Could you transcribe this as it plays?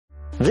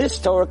This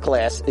Torah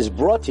class is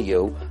brought to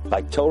you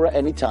by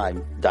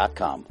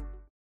TorahAnytime.com.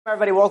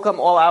 Everybody, welcome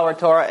all our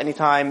Torah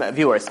Anytime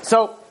viewers.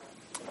 So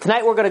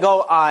tonight we're going to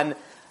go on.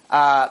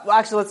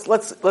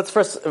 Let's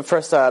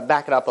first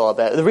back it up a little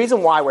bit. The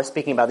reason why we're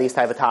speaking about these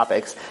type of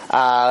topics,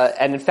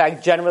 and in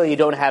fact, generally you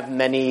don't have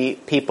many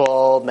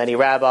people, many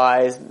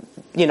rabbis,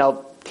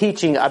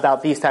 teaching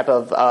about these type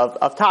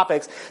of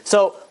topics.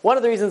 So one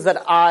of the reasons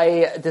that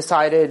I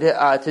decided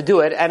to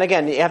do it, and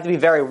again, you have to be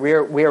very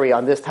wary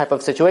on this type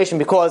of situation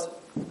because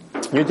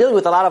you're dealing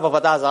with a lot of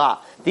avodah zarah.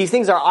 These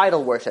things are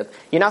idol worship.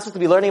 You're not supposed to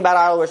be learning about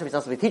idol worship. You're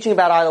not supposed to be teaching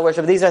about idol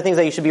worship. These are things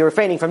that you should be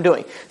refraining from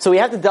doing. So we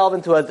have to delve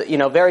into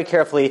it, very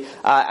carefully.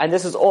 And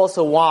this is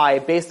also why,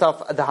 based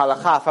off the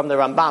halacha from the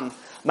Rambam,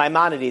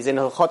 Maimonides in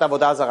Hilchot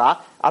Avodah Zarah,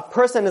 a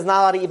person is not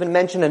allowed to even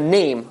mention a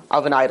name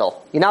of an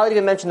idol. You're not allowed to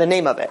even mention the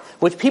name of it.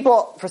 Which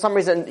people, for some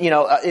reason,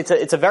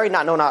 it's a very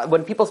not known.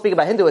 When people speak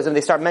about Hinduism,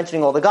 they start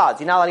mentioning all the gods.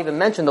 You're not allowed to even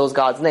mention those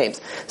gods'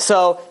 names.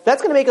 So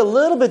that's going to make it a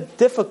little bit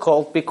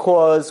difficult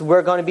because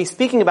we're going to be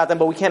speaking about them,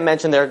 but we can't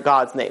mention their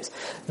gods' names.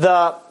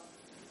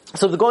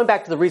 So going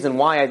back to the reason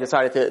why I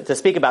decided to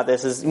speak about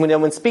this is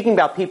when speaking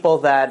about people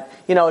that,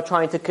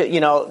 trying to,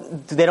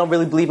 they don't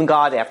really believe in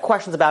God, they have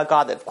questions about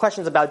God, they have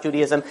questions about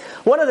Judaism.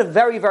 One of the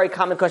very, very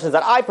common questions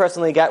that I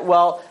personally get,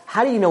 well,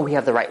 how do you know we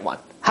have the right one?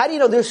 How do you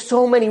know there's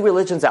so many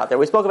religions out there?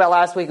 We spoke about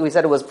last week, we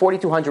said it was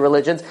 4,200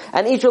 religions,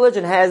 and each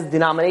religion has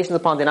denominations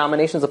upon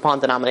denominations upon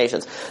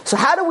denominations. So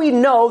how do we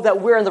know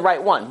that we're in the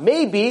right one?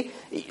 Maybe,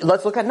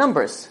 let's look at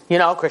numbers.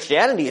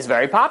 Christianity is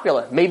very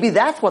popular. Maybe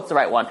that's what's the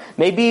right one.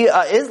 Maybe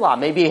Islam,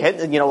 maybe,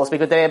 we'll speak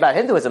today about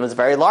Hinduism. It's a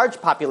very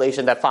large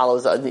population that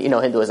follows,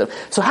 Hinduism.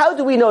 So how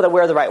do we know that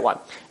we're the right one?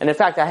 And in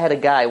fact, I had a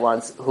guy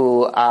once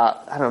who, I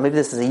don't know, maybe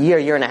this is a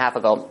year and a half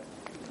ago.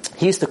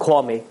 He used to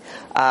call me,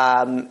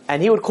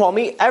 and he would call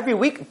me every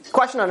week,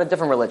 question on a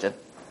different religion.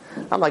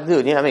 I'm like,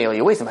 dude,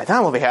 you're wasting my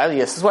time over here.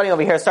 You're sweating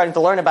over here, starting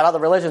to learn about other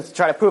religions to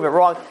try to prove it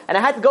wrong. And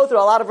I had to go through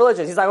a lot of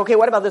religions. He's like, okay,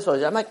 what about this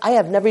religion? I'm like, I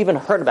have never even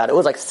heard about it. It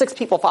was like 6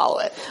 people follow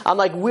it. I'm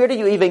like, where do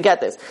you even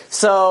get this?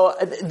 So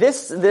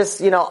this,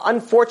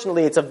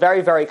 unfortunately, it's a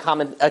very, very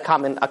common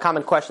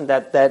question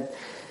that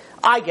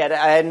I get it.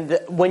 And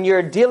when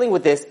you're dealing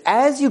with this,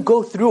 as you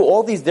go through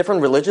all these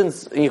different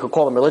religions, you could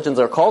call them religions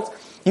or cults,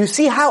 you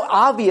see how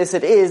obvious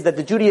it is that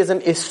the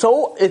Judaism is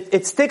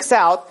it sticks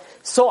out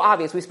so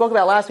obvious. We spoke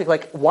about last week,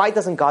 why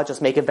doesn't God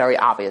just make it very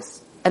obvious?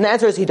 And the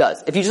answer is He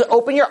does. If you just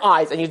open your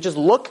eyes and you just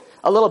look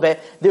a little bit,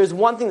 there's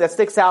one thing that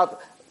sticks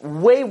out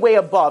way, way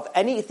above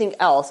anything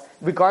else,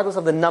 regardless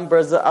of the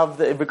numbers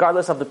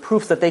regardless of the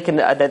proofs that they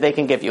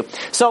can give you.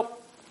 So,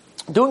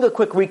 doing a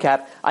quick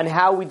recap on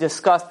how we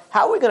discussed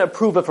how we're going to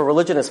prove if a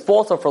religion is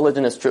false or if a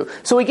religion is true.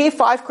 So we gave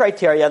 5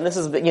 criteria, and this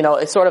is,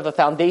 it's sort of a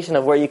foundation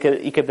of where you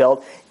could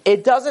build.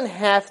 It doesn't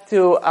have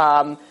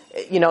to,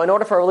 in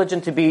order for a religion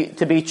to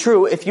be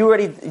true, if you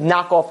already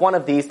knock off one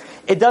of these,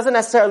 it doesn't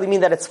necessarily mean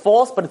that it's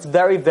false, but it's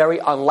very, very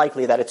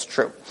unlikely that it's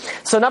true.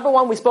 So number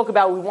 1, we spoke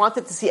about we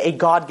wanted to see a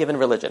God-given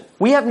religion.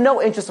 We have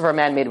no interest in a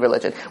man-made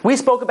religion. We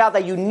spoke about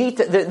that you need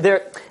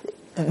to,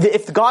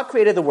 if God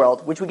created the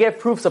world, which we gave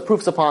proofs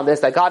upon this,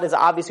 that God has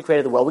obviously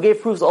created the world, we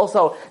gave proofs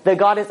also that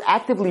God is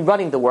actively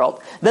running the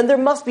world, then there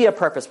must be a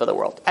purpose for the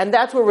world. And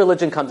that's where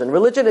religion comes in.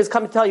 Religion is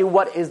come to tell you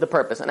what is the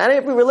purpose. And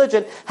every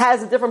religion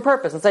has a different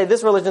purpose. And say,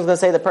 this religion is going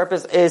to say the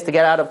purpose is to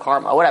get out of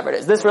karma, whatever it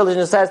is. This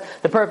religion says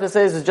the purpose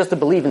is just to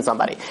believe in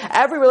somebody.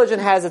 Every religion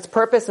has its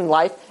purpose in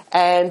life,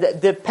 and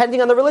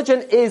depending on the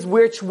religion is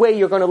which way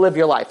you're going to live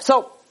your life.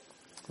 So,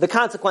 the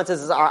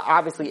consequences are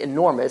obviously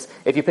enormous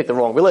if you pick the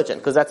wrong religion,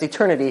 because that's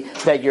eternity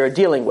that you're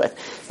dealing with.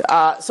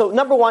 So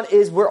number 1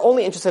 is we're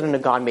only interested in a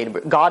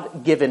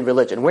God-given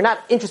religion. We're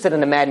not interested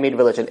in a man-made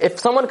religion. If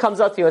someone comes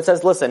up to you and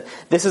says, listen,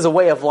 this is a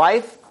way of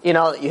life, you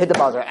hit the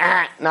buzzer,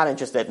 not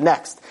interested,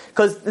 next.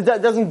 Because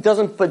that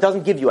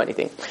doesn't give you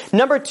anything.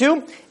 Number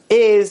 2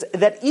 is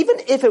that even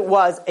if it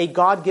was a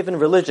God-given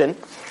religion,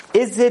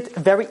 is it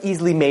very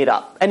easily made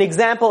up? An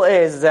example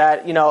is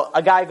that,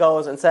 a guy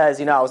goes and says,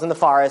 I was in the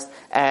forest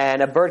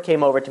and a bird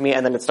came over to me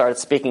and then it started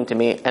speaking to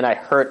me and I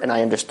heard and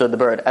I understood the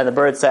bird. And the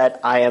bird said,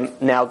 I am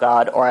now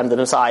God, or I'm the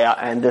Messiah,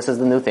 and this is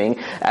the new thing.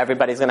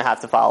 Everybody's gonna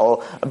have to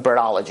follow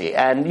birdology.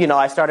 And,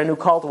 I start a new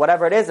cult,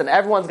 whatever it is, and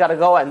everyone's gotta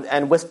go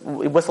and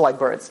whistle like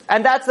birds.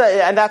 And that's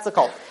a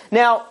cult.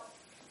 Now,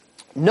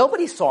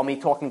 nobody saw me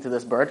talking to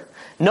this bird.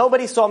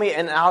 Nobody saw me,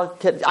 and I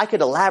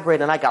could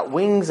elaborate, and I got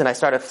wings, and I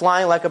started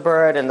flying like a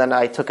bird, and then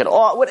I took it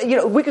off.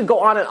 We could go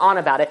on and on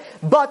about it,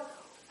 but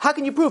how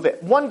can you prove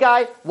it? One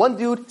guy, one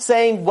dude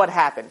saying what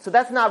happened. So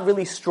that's not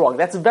really strong.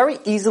 That's very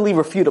easily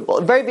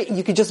refutable.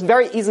 You could just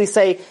very easily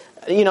say,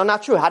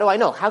 not true. How do I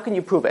know? How can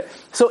you prove it?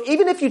 So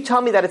even if you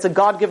tell me that it's a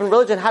God-given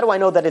religion, how do I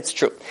know that it's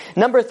true?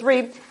 Number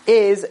 3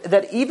 is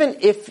that even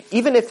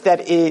if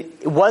that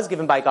it was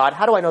given by God,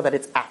 how do I know that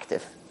it's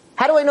active?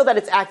 How do I know that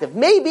it's active?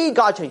 Maybe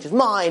God changed his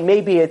mind.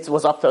 Maybe it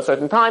was up to a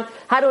certain time.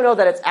 How do I know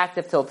that it's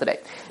active till today?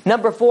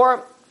 Number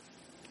 4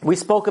 we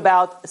spoke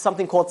about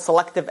something called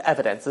selective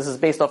evidence. This is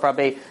based off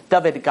Rabbi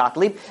David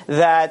Gottlieb,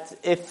 that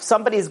if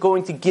somebody is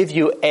going to give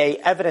you a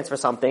evidence for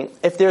something,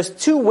 if there's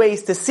two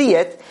ways to see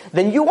it,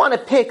 then you want to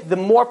pick the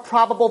more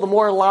probable, the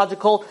more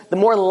logical, the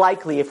more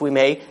likely, if we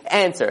may,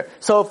 answer.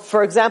 So,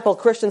 for example,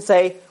 Christians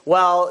say,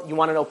 well, you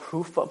want to know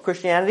proof of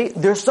Christianity?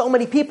 There's so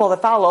many people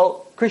that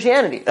follow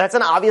Christianity. That's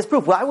an obvious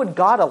proof. Why would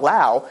God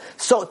allow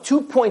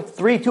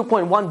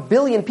 2.1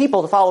 billion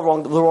people to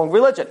follow the wrong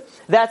religion?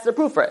 That's the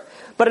proof for it.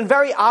 But a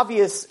very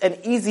obvious and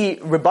easy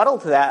rebuttal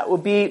to that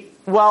would be,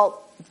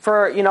 well,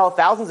 for,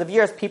 thousands of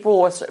years,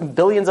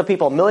 billions of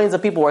people, millions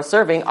of people were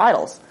serving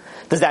idols.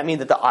 Does that mean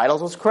that the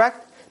idols was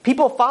correct?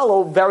 People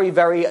follow very,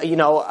 very,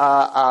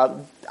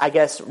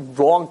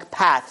 wrong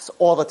paths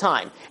all the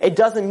time. It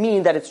doesn't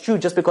mean that it's true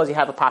just because you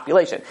have a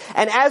population.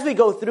 And as we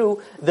go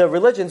through the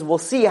religions, we'll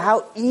see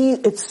how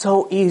it's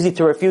so easy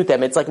to refute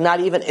them. It's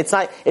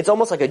it's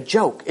almost like a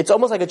joke. It's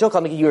almost like a joke.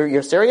 I'm like,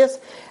 you're serious?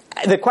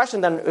 The question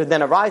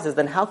then arises,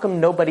 then how come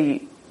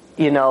nobody,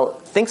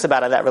 thinks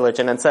about that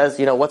religion and says,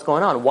 what's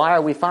going on? Why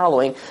are we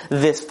following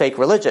this fake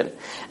religion?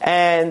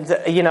 And,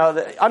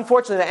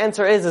 unfortunately the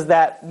answer is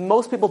that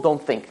most people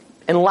don't think.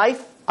 In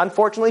life,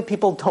 unfortunately,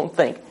 people don't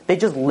think. They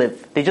just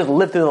live. They just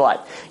live through the life.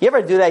 You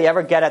ever do that? You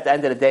ever get at the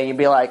end of the day and you'd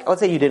be like, let's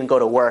say you didn't go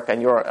to work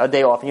and you're a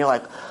day off and you're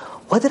like,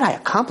 what did I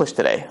accomplish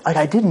today?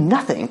 I did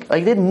nothing.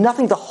 I did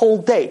nothing the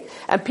whole day.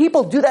 And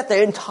people do that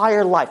their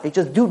entire life. They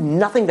just do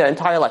nothing their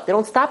entire life. They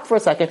don't stop for a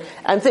second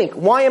and think,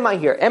 why am I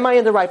here? Am I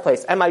in the right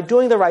place? Am I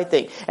doing the right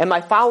thing? Am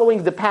I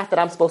following the path that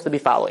I'm supposed to be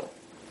following?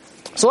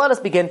 So let us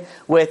begin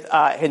with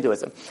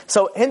Hinduism.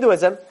 So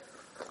Hinduism,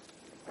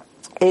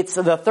 it's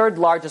the third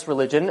largest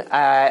religion,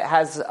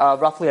 has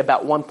roughly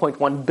about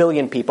 1.1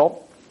 billion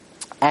people,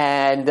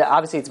 and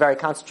obviously it's very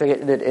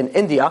concentrated in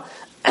India.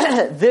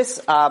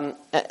 This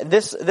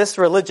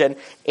religion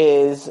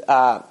is,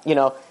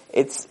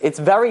 it's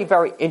very,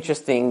 very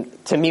interesting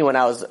to me when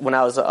I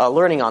was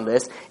learning on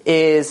this,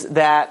 is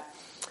that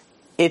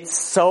it's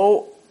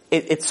so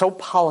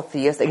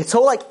polytheistic. It's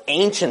so like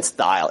ancient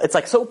style. It's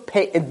like so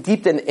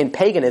deep in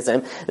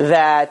paganism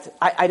that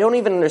I don't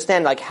even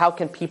understand like how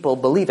can people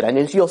believe it.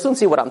 And you'll soon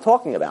see what I'm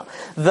talking about.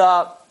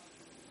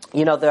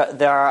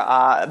 There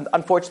are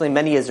unfortunately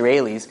many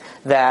Israelis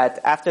that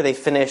after they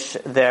finish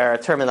their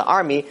term in the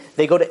army,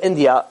 they go to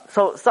India.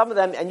 So some of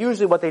them, and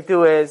usually what they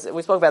do is,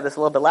 we spoke about this a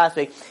little bit last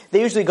week, they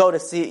usually go to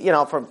see,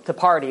 to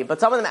party, but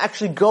some of them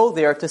actually go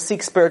there to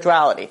seek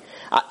spirituality.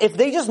 If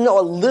they just know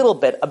a little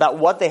bit about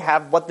what they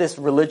have, what this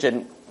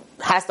religion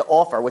has to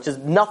offer, which is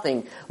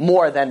nothing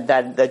more than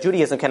that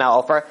Judaism cannot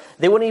offer,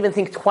 they wouldn't even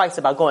think twice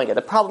about going there.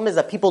 The problem is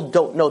that people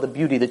don't know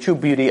the true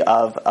beauty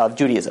of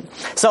Judaism.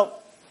 So,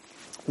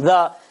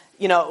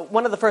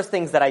 one of the first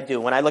things that I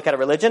do when I look at a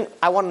religion,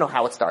 I want to know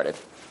how it started.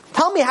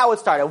 Tell me how it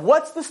started.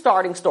 What's the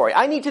starting story?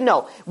 I need to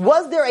know.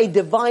 Was there a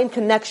divine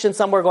connection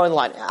somewhere going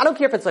along? I don't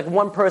care if it's like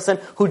one person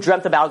who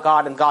dreamt about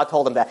God and God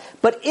told him that.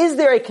 But is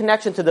there a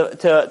connection to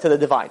the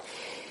divine?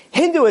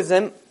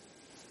 Hinduism,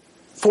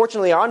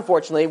 fortunately or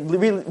unfortunately,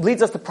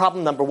 leads us to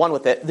problem number one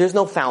with it. There's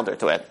no founder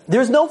to it.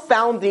 There's no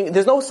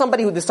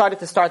somebody who decided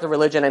to start the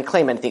religion and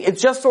claim anything. It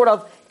just sort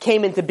of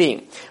came into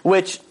being,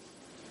 which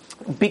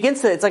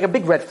it's like a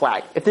big red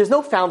flag. If there's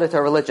no founder to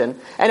a religion,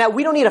 and now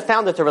we don't need a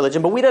founder to a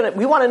religion, but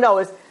we want to know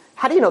is,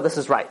 how do you know this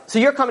is right? So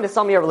you're coming to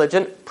sell me a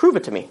religion, prove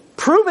it to me.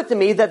 Prove it to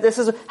me that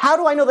how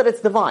do I know that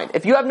it's divine?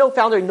 If you have no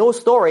founder, no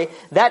story,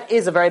 that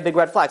is a very big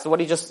red flag. So what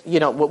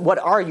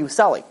are you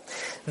selling?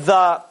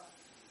 The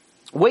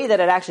way that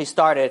it actually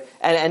started,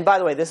 and by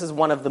the way, this is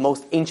one of the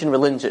most ancient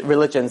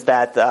religions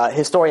that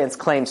historians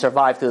claim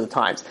survived through the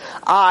times.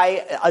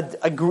 I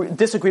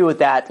disagree with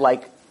that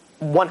like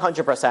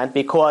 100%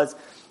 because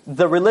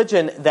the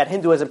religion that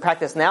Hinduism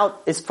practices now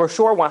is for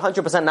sure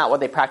 100% not what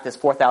they practiced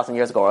 4,000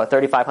 years ago or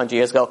 3,500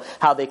 years ago,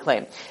 how they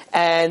claim.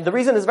 And the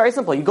reason is very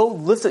simple. You go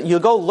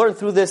learn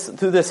through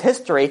this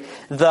history.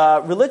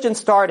 The religion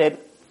started,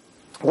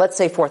 let's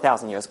say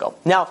 4,000 years ago.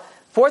 Now,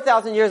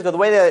 4,000 years ago,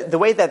 the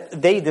way that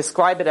they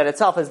describe it at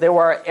itself is there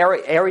were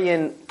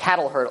Aryan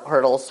cattle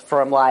herders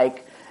from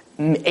like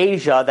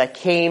Asia that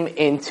came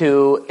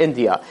into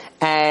India.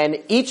 And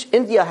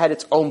India had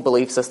its own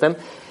belief system.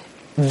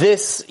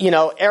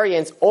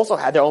 Aryans also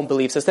had their own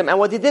belief system, and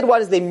what they did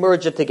was they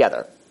merged it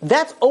together.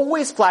 That's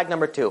always flag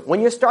number two.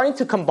 When you're starting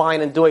to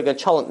combine and doing a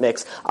cholent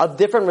mix of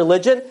different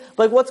religion,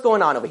 like what's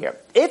going on over here?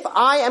 If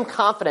I am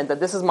confident that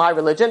this is my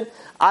religion,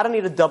 I don't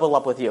need to double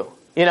up with you.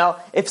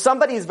 If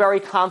somebody is very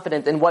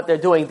confident in what they're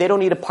doing, they don't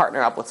need to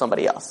partner up with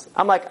somebody else.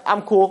 I'm like,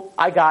 I'm cool,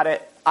 I got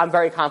it, I'm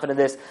very confident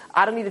in this,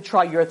 I don't need to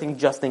try your thing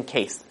just in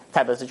case.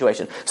 Type of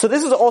situation. So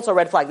this is also a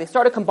red flag. They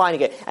started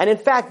combining it. And in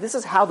fact, this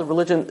is how the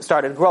religion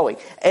started growing.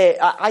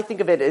 I think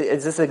of it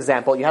as this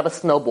example. You have a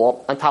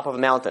snowball on top of a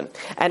mountain.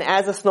 And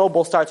as the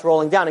snowball starts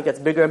rolling down, it gets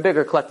bigger and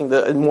bigger, collecting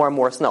more and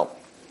more snow.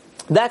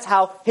 That's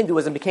how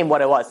Hinduism became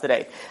what it was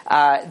today.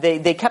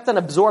 They kept on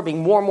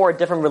absorbing more and more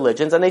different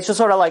religions, and they just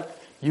sort of like,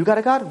 you got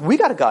a God? We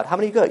got a God. How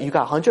many you got? You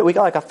got 100? We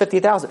got like a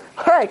 50,000.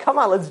 All right, come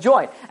on, let's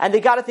join. And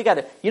they got it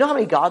together. You know how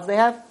many gods they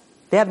have?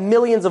 They have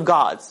millions of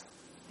gods.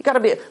 You gotta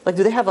be, like,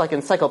 do they have like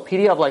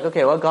encyclopedia of like,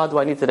 okay, what God do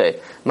I need today?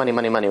 Money,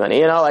 money, money, money.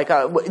 You know, like,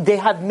 they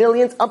have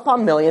millions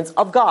upon millions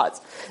of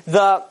gods.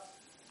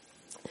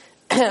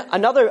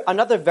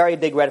 Another very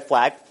big red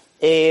flag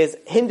is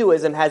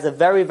Hinduism has a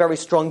very, very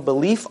strong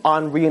belief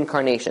on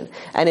reincarnation.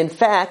 And in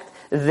fact,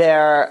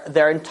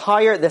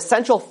 the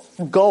central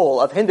goal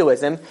of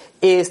Hinduism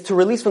is to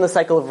release from the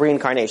cycle of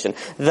reincarnation.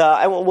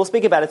 We'll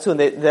speak about it soon.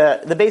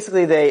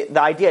 Basically the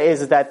idea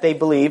is that they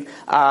believe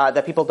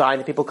that people die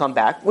and people come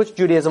back, which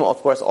Judaism,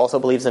 of course, also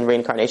believes in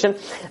reincarnation.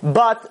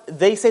 But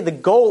they say the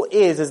goal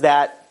is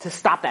that to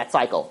stop that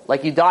cycle.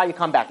 Like, you die, you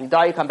come back. You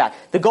die, you come back.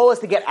 The goal is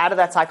to get out of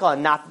that cycle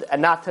and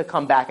not to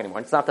come back anymore.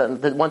 It's not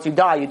that once you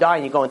die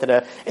and you go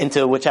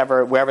into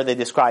wherever they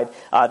describe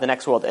the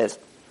next world is.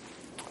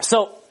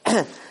 So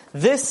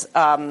this,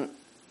 when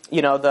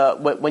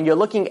you're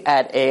looking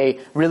at a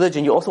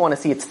religion, you also want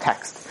to see its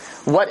text.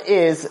 What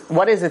is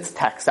its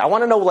text? I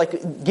want to know,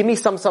 like, give me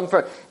some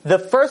for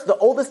the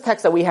oldest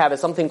text that we have is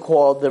something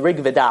called the Rig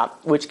Veda,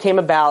 which came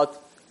about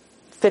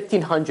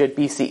 1500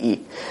 BCE,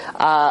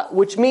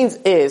 which means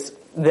is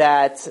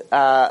that,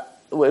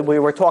 we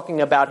were talking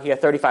about here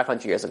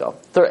 3,500 years ago.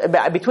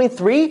 Between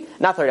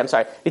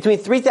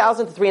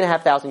 3,000 to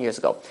 3,500 years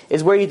ago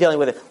is where you're dealing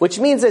with it. Which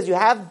means is you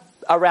have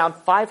around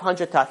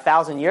 500 to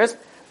 1,000 years,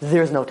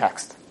 there's no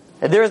text.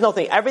 There is no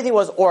thing. Everything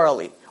was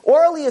orally.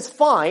 Orally is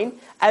fine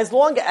as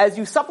long as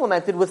you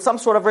supplement it with some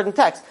sort of written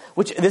text,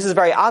 which this is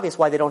very obvious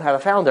why they don't have a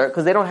founder,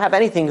 because they don't have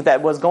anything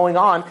that was going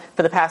on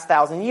for the past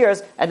 1,000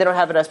 years, and they don't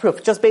have it as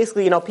proof. Just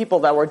basically, people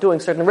that were doing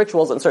certain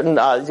rituals and certain,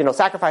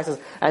 sacrifices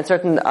and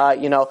certain,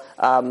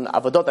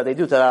 avodot that they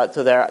do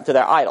to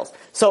their idols.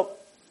 So,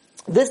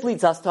 this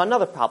leads us to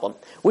another problem,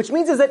 which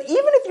means is that even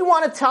if you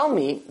want to tell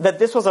me that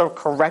this was a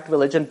correct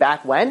religion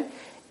back when,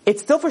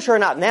 it's still for sure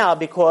not now,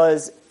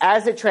 because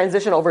as it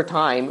transitioned over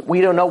time, we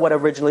don't know what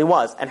originally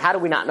was. And how do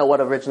we not know what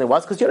originally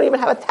was? Because you don't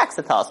even have a text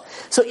to tell us.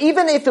 So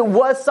even if it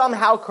was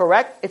somehow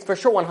correct, it's for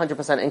sure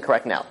 100%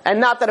 incorrect now. And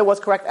not that it was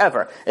correct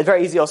ever. It's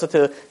very easy also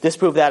to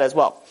disprove that as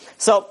well.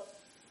 So,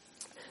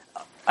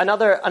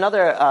 another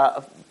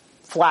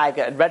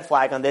red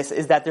flag on this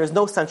is that there's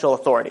no central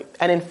authority.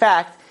 And in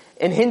fact,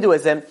 in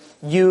Hinduism,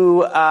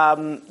 you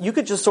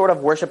could just sort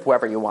of worship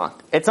whoever you want.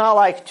 It's not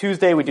like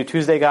Tuesday we do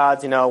Tuesday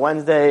gods,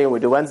 Wednesday we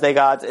do Wednesday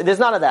gods. There's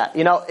none of that.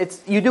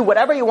 You do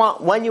whatever you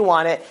want, when you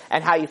want it,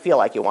 and how you feel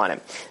like you want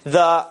it.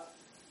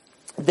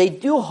 They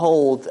do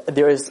hold,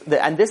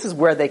 and this is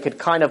where they could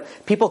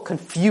people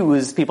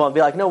confuse people and be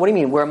like, no, what do you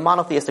mean? We're a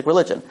monotheistic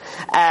religion.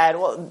 And,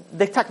 well,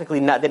 they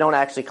don't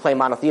actually claim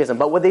monotheism,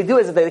 but what they do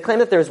is they claim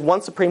that there's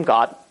one supreme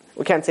God.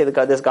 We can't say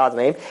this God's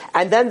name.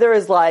 And then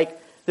there's like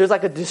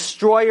a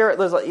destroyer.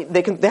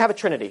 They have a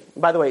Trinity.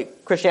 By the way,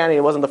 Christianity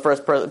wasn't the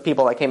first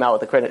people that came out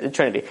with the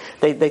Trinity.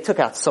 They took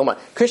out so much.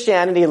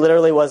 Christianity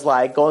literally was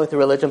like going through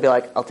religion and be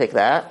like, I'll take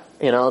that.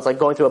 It's like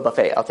going through a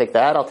buffet. I'll take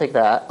that, I'll take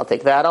that, I'll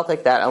take that, I'll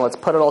take that, and let's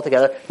put it all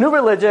together. New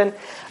religion.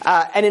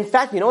 And in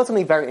fact, what's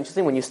something very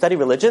interesting when you study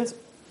religions?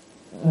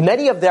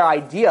 Many of their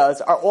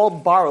ideas are all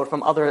borrowed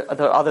from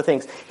other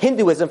things.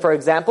 Hinduism, for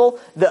example,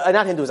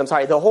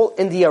 the whole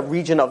India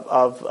region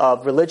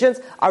of religions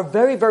are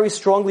very, very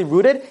strongly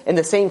rooted in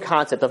the same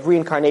concept of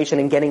reincarnation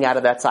and getting out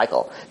of that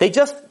cycle. They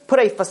just put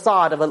a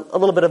facade of a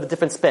little bit of a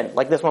different spin.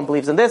 Like this one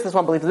believes in this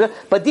one believes in this,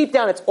 but deep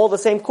down it's all the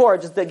same core,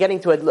 just getting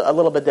to it a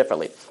little bit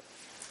differently.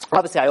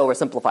 Obviously I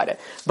oversimplified it.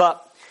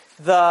 But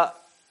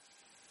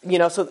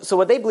so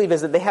what they believe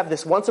is that they have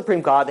this one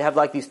supreme God, they have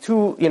like these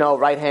two,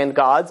 right-hand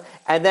gods,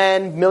 and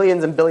then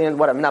millions and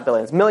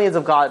billions, millions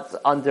of gods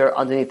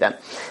underneath them.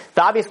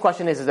 The obvious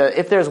question is that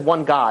if there's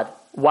one God,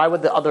 why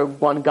would the other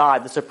one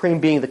God, the supreme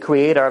being, the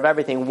creator of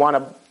everything,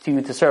 want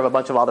to serve a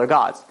bunch of other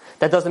gods?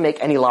 That doesn't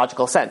make any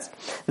logical sense.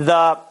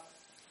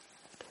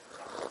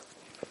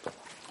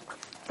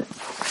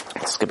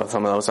 Skip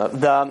some of those.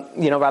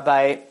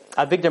 Rabbi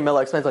Victor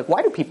Miller explains, like,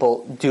 why do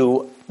people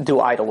do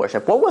idol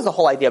worship? What was the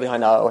whole idea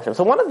behind idol worship?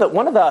 So one of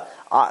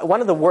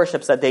the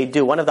worships that they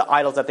do, one of the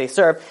idols that they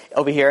serve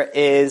over here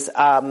is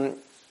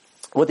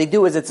what they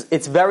do is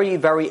it's very,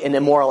 very an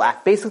immoral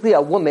act. Basically,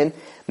 a woman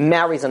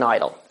marries an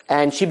idol.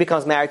 And she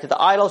becomes married to the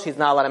idol. She's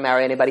not allowed to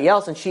marry anybody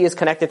else, and she is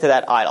connected to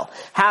that idol.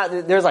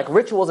 There's like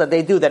rituals that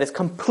they do that is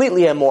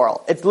completely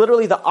immoral. It's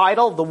literally the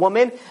idol, the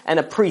woman, and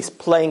a priest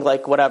playing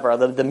like whatever,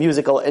 the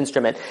musical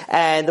instrument.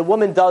 And the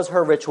woman does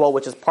her ritual,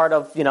 which is part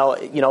of,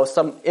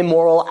 some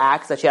immoral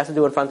acts that she has to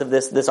do in front of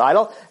this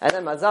idol. And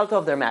then Mazal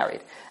Tov, they're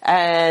married.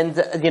 And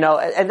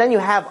then you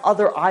have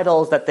other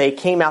idols that they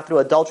came out through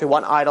adultery.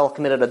 One idol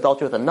committed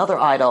adultery with another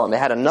idol, and they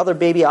had another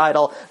baby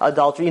idol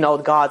adultery,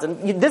 gods.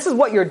 And this is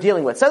what you're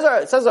dealing with. Says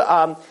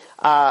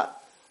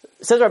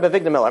Rabbi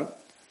Victor Miller,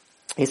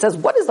 he says,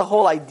 what is the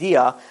whole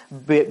idea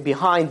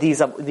behind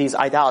these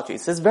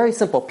idolatries? It's very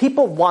simple.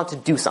 People want to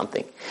do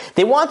something.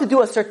 They want to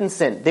do a certain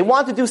sin. They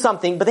want to do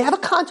something, but they have a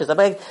conscience. I'm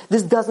like,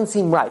 this doesn't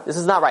seem right. This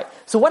is not right.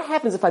 So what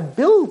happens if I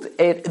build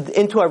it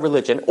into a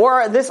religion,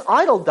 or this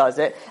idol does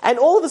it, and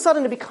all of a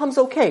sudden it becomes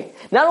okay?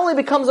 Not only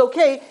becomes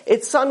okay,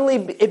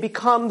 it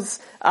becomes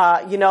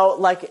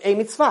like a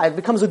mitzvah. It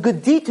becomes a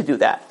good deed to do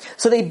that.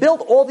 So they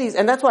build all these,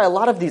 and that's why a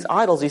lot of these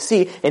idols you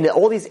see in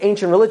all these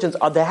ancient religions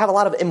they have a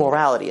lot of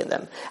immorality in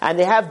them. And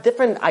they have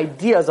different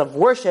ideas of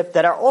worship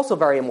that are also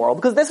very immoral,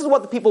 because this is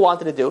what the people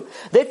wanted to do.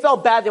 They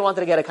felt bad, they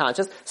wanted to get a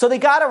conscience, so they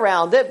got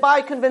around it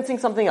by convincing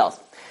something else.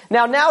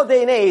 Now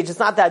day and age, it's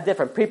not that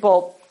different.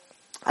 People,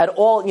 at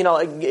all,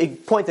 a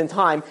point in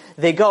time,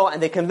 they go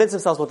and they convince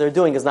themselves what they're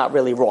doing is not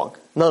really wrong.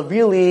 No,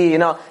 really,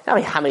 I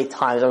mean, how many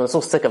times, I'm so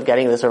sick of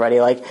getting this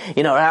already,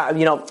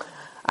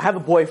 I have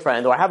a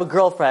boyfriend or I have a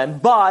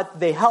girlfriend, but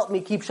they help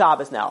me keep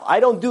Shabbos now. I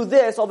don't do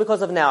this all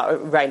because of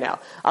right now.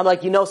 I'm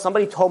like,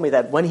 somebody told me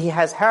that when he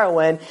has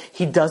heroin,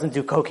 he doesn't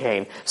do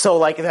cocaine. So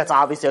that's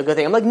obviously a good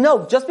thing. I'm like,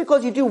 no, just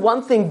because you do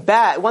one thing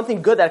bad, one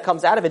thing good that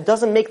comes out of it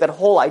doesn't make that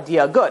whole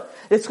idea good.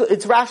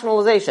 It's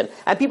rationalization.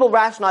 And people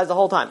rationalize the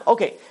whole time.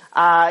 Okay.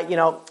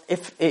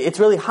 If it's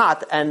really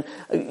hot and,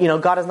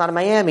 God is not in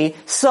Miami,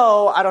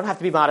 so I don't have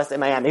to be modest in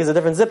Miami. It's a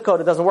different zip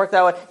code. It doesn't work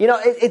that way.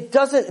 It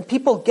doesn't,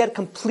 people get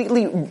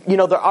completely,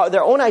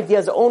 their own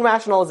ideas, their own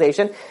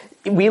rationalization.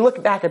 We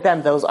look back at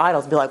them, those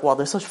idols, and be like, well,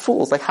 they're such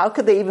fools. How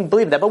could they even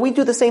believe that? But we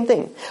do the same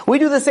thing. We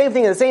do the same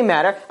thing in the same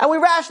matter, and we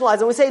rationalize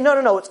and we say,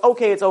 no, it's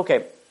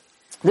okay.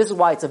 This is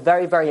why it's a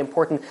very, very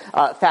important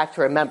fact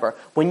to remember.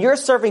 When you're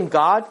serving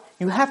God,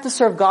 you have to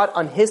serve God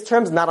on His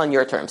terms, not on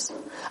your terms.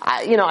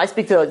 I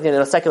speak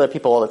to secular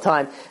people all the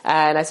time,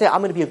 and I say, I'm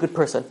going to be a good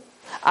person.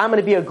 I'm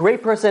going to be a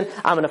great person.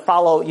 I'm going to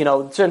follow,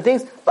 certain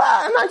things, but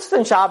I'm not interested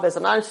in Shabbos.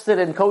 I'm not interested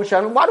in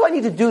kosher. Why do I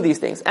need to do these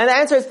things? And the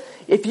answer is,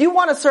 if you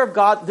want to serve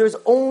God, there's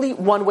only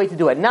one way to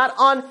do it. Not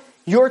on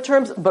your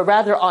terms, but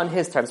rather on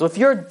His terms. So if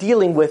you're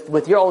dealing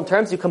with your own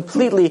terms, you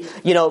completely,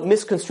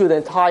 misconstrue the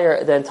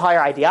entire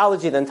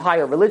ideology, the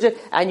entire religion,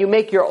 and you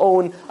make your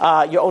own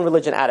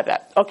religion out of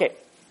that. Okay.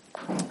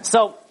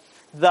 So,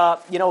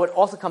 it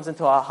also comes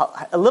into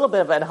a little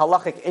bit of an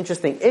halachic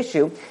interesting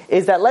issue,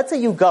 is that let's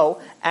say you go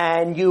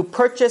and you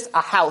purchase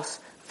a house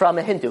from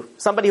a Hindu,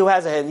 somebody who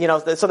has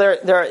so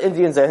there are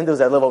Indians and Hindus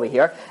that live over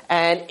here,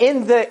 and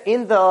in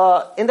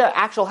the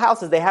actual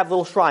houses they have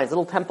little shrines,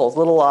 little temples,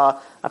 little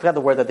I forgot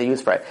the word that they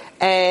use for it.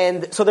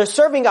 And so they're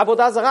serving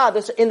Avodah Zarah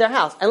in their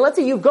house. And let's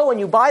say you go and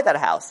you buy that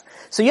house.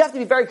 So you have to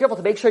be very careful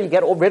to make sure you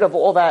get rid of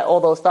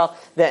all those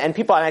stuff. And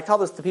I tell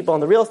this to people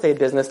in the real estate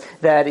business,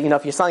 that,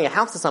 if you're selling a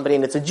house to somebody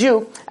and it's a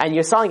Jew, and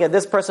you're selling it,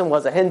 this person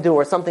was a Hindu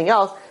or something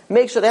else,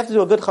 make sure they have to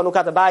do a good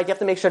Chanukat Habayit. You have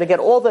to make sure to get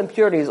all the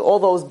impurities, all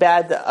those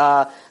bad,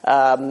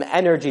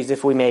 energies,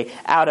 if we may,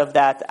 out of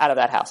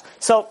that house.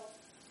 So,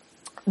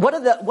 what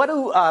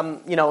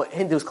do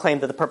Hindus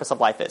claim that the purpose of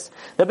life is?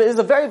 That is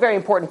a very, very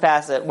important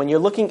facet. When you're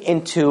looking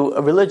into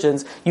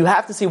religions, you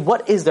have to see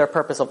what is their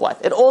purpose of life.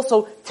 It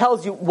also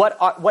tells you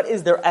what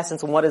is their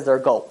essence and what is their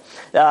goal.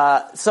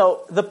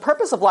 So the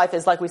purpose of life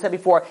is, like we said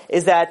before,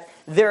 is that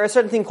there is a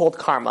certain thing called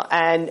karma,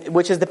 and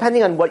which is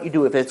depending on what you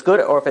do, if it's good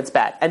or if it's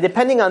bad. And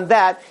depending on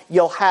that,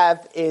 you'll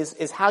have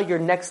is how your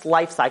next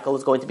life cycle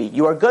is going to be.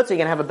 You are good, so you're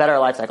going to have a better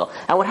life cycle.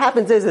 And what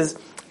happens is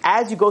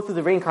as you go through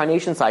the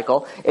reincarnation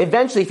cycle,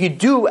 eventually if you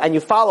do and you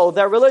follow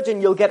their religion,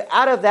 you'll get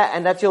out of that,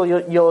 and that's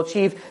you'll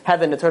achieve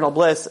heaven, eternal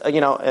bliss,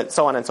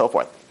 so on and so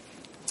forth.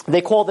 They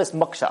call this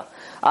moksha.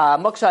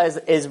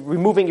 Moksha is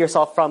removing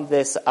yourself from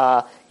this,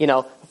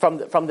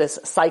 from this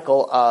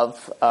cycle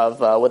of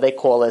what they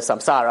call as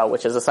samsara,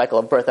 which is a cycle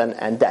of birth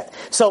and death.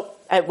 So,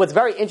 and what's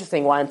very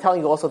interesting, why I'm telling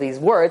you also these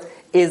words,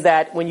 is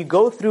that when you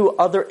go through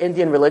other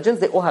Indian religions,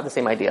 they all have the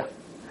same idea.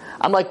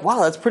 I'm like,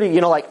 wow, that's pretty,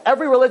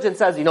 every religion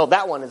says,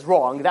 that one is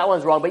wrong, that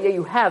one's wrong, but yet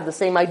you have the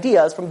same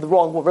ideas from the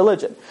wrong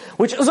religion,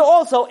 which is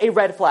also a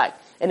red flag.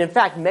 And in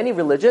fact, many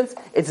religions,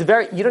 you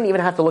don't even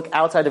have to look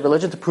outside the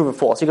religion to prove it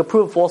false. You can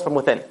prove it false from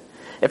within.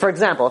 For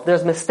example, if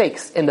there's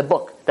mistakes in the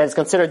book that is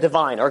considered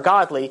divine or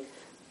godly,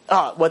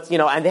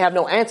 and they have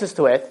no answers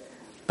to it,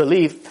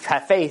 believe,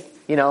 have faith,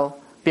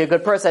 be a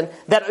good person,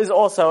 that is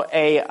also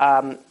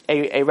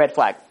a red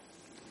flag.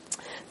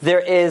 There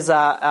is,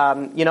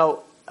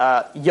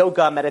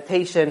 yoga,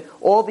 meditation,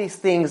 all these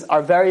things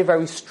are very,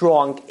 very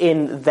strong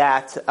in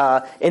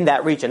that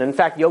region. In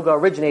fact, yoga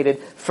originated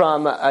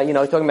from, talking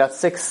about the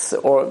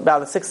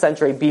 6th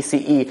century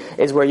BCE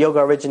is where yoga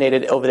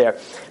originated over there.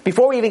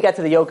 Before we even get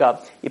to the yoga,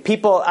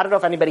 people, I don't know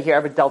if anybody here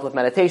ever dealt with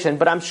meditation,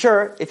 but I'm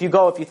sure if you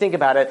think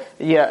about it,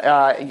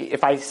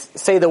 if I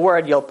say the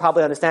word, you'll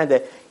probably understand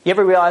it. You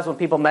ever realize when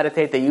people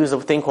meditate, they use a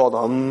thing called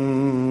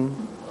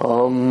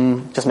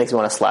just makes me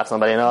want to slap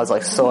somebody, it's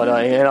like so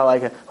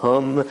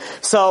annoying,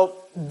 So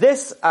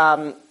this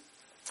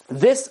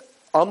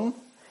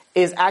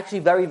is actually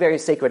very, very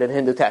sacred in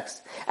Hindu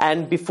texts.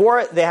 And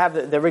before they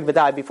have the Rig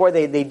Veda, before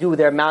they do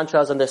their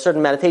mantras and there's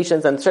certain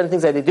meditations and certain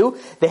things that they do,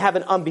 they have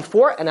an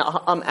before and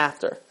an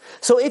after.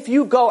 So if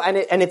you go, and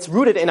it's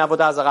rooted in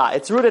Avodah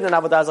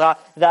Zarah,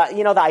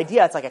 the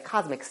idea, it's like a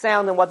cosmic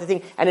sound and what they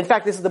think, and in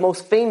fact this is the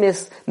most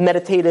famous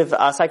meditative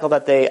cycle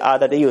that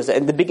they use.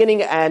 In the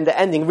beginning and the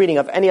ending reading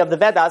of any of the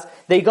Vedas,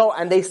 they go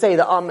and they say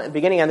the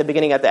beginning and the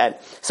beginning at the end.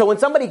 So when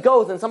somebody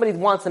goes and somebody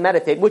wants to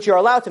meditate, which you're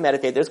allowed to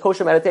meditate, there's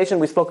kosher meditation,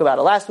 we spoke about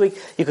it last week,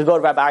 week. You could go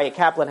to Rabbi Aryeh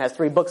Kaplan, has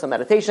 3 books on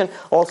meditation.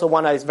 Also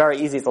one is very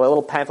easy. It's a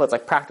little pamphlet. It's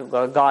like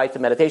practical guide to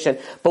meditation.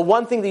 But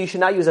one thing that you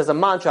should not use as a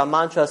mantra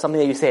is something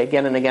that you say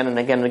again and again and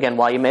again and again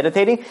while you're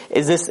meditating,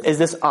 is this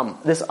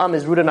This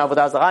is rooted in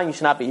Avodah Zarah, and you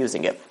should not be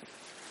using it.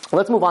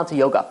 Let's move on to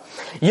yoga.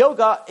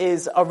 Yoga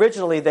is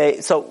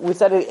originally, so we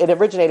said it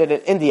originated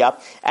in India,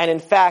 and in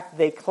fact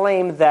they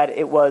claim that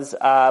it was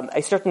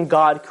a certain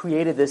god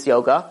created this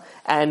yoga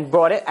and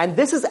brought it, and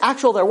this is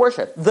their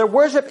worship. Their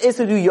worship is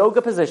to do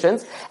yoga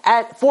positions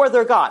for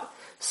their god.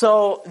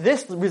 So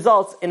this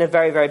results in a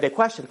very, very big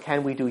question.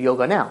 Can we do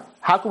yoga now?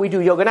 How can we do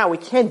yoga now? We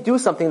can't do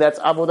something that's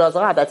Avodah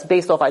Zarah, that's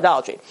based off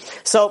idolatry.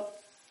 So,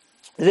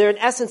 in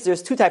essence,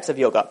 there's 2 types of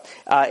yoga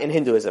in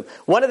Hinduism.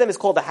 One of them is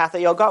called the Hatha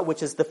Yoga,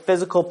 which is the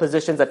physical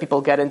positions that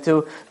people get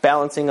into,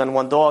 balancing on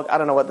one dog. I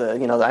don't know what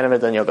I've never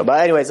done yoga. But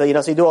anyway, so you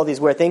do all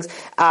these weird things.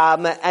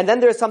 And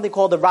then there's something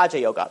called the Raja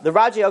Yoga. The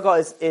Raja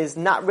Yoga is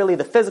not really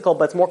the physical,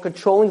 but it's more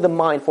controlling the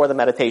mind for the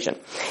meditation.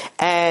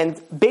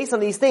 And based on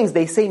these things,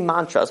 they say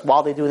mantras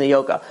while they're doing the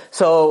yoga.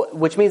 So,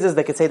 which means is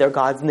they could say their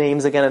God's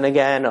names again and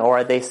again,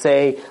 or they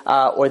say,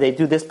 or they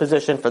do this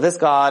position for this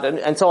God,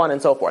 and so on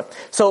and so forth.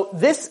 So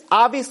this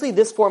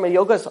form of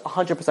yoga is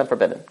 100%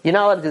 forbidden. You're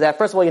not allowed to do that.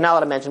 First of all, you're not allowed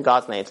to mention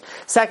God's names.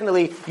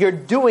 Secondly, you're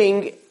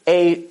doing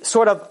a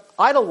sort of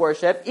idol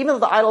worship, even though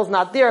the idol is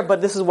not there, but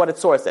this is what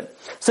it's sourced in.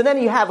 So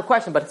then you have a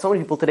question, but so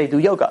many people today do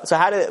yoga.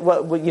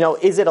 So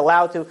is it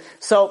allowed to?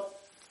 So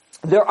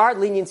there are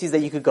leniencies that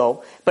you could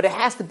go, but it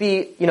has to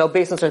be,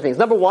 based on certain things.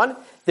 Number one,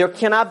 there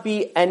cannot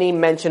be any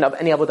mention of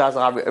any Avodah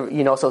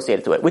Zarah,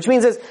 associated to it. Which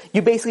means is,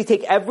 you basically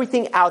take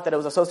everything out that it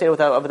was associated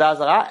with Avodah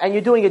Zarah, and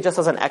you're doing it just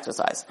as an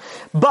exercise.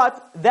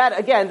 But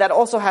that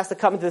also has to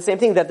come into the same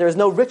thing, that there's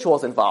no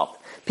rituals involved.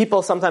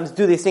 People sometimes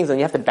do these things, and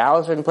you have to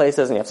bow certain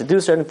places, and you have to do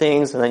certain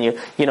things, and then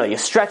you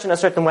stretch in a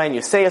certain way, and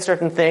you say a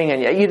certain thing,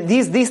 and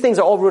these things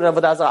are all rooted in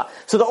Avodah Zarah.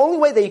 So the only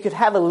way that you could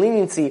have a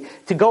leniency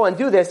to go and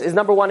do this is,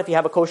 number one, if you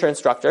have a kosher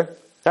instructor.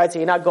 Right? So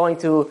you're not going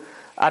to,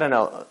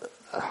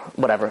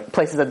 whatever,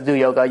 places that do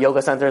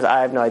yoga centers,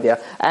 I have no idea.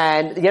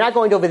 And you're not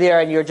going over there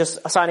and you're just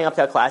signing up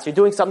to a class. You're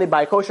doing something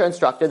by a kosher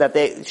instructor that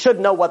they should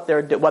know what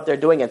they're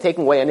doing and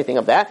taking away anything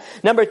of that.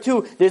 Number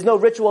two, there's no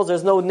rituals,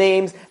 there's no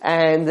names,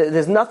 and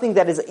there's nothing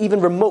that is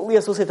even remotely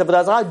associated with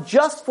Avodah Zarah,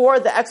 just for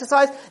the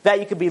exercise that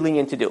you could be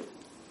lenient to do.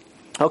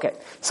 Okay,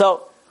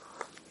 so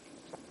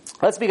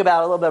let's speak a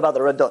little bit about the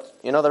Redot.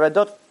 You know the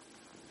Redot?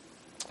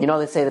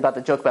 They say about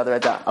the joke about the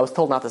Redot. I was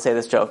told not to say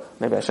this joke.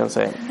 Maybe I shouldn't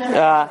say it.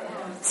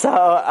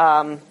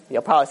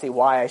 You'll probably see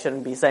why I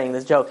shouldn't be saying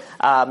this joke.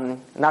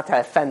 Not to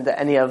offend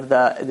any of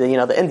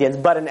the Indians,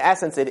 but in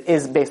essence it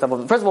is based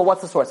on, first of all,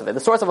 what's the source of it? The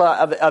source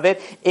of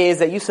it is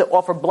they used to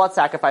offer blood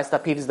sacrifice to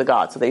appease the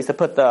gods. So they used to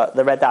put the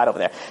red dot over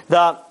there.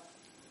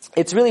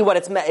 It's really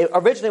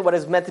originally what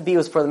it's meant to be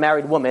was for the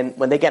married woman.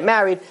 When they get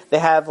married, they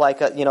have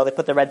they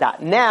put the red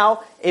dot.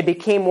 Now, it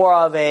became more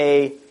of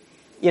a,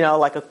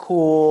 like a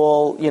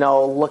cool,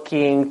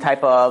 looking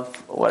type of,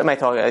 what am I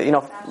talking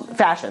about?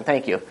 Fashion,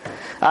 thank you.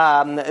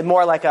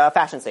 More like a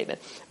fashion statement.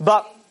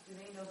 But do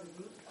they know the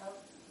root of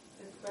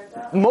this red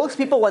dot? Most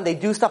people, when they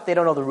do stuff, they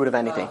don't know the root of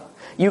anything.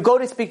 You go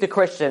to speak to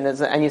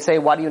Christians and you say,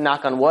 why do you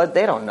knock on wood?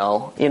 They don't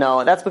know.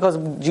 That's because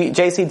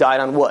JC died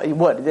on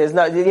wood. There's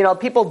no,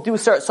 people do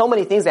so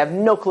many things, they have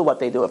no clue what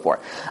they do it for.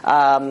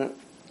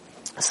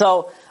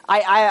 So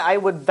I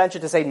would venture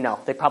to say no.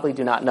 They probably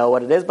do not know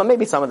what it is, but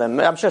maybe some of them.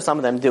 I'm sure some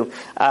of them do.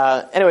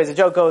 Anyways, the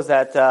joke goes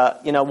that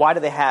why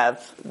do they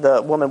have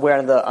the woman wear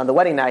on the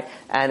wedding night?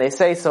 And they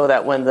say so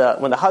that when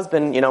the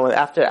husband,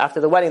 after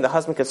the wedding, the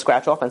husband could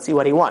scratch off and see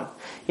what he won.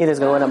 Either he's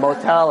going to win a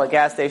motel, a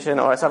gas station,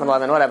 or a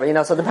 7-Eleven,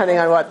 whatever. So depending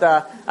on what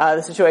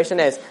the situation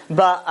is,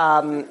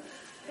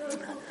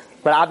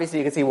 But obviously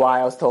you can see why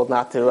I was told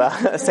not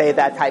to say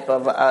that type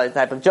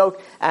of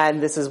joke,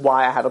 and this is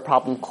why I have a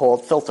problem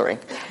called filtering.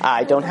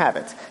 I don't have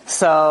it.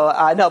 So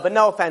but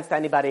no offense to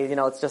anybody.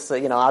 It's just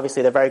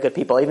obviously they're very good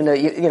people. Even though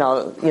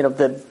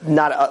the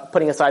not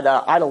putting aside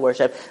the idol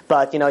worship,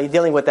 but you're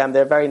dealing with them.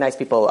 They're very nice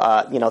people.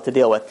 To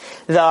deal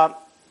with.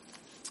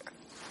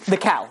 The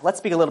cow. Let's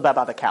speak a little bit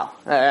about the cow.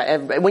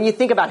 When you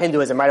think about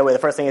Hinduism, right away, the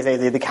first thing is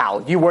the cow.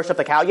 Do you worship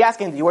the cow? You ask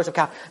him, do you worship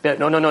cow?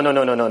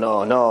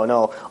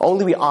 No.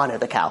 Only we honor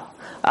the cow.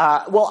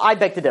 Well, I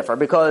beg to differ,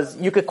 because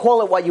you could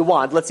call it what you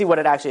want. Let's see what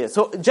it actually is.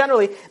 So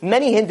generally,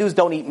 many Hindus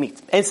don't eat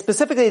meat. And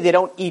specifically, they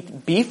don't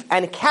eat beef.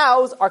 And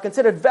cows are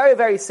considered very,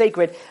 very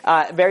sacred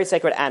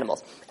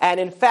animals. And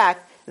in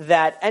fact,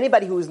 that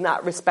anybody who is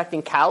not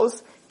respecting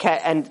cows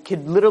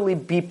could literally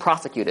be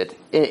prosecuted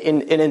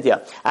in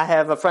India. I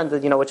have a friend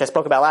that, which I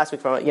spoke about last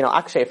week from,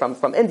 Akshay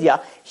from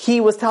India.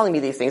 He was telling me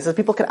these things. So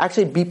people can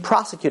actually be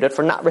prosecuted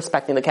for not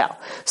respecting the cow.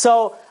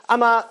 So I'm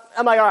like,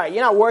 all right,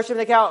 you're not worshiping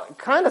the cow?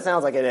 Kind of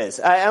sounds like it is.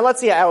 And let's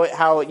see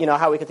how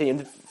we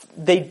continue.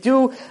 They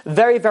do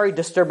very, very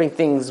disturbing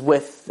things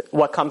with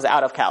what comes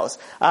out of cows.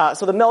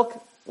 So the milk,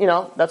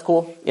 that's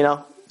cool.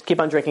 Keep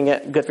on drinking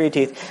it. Good for your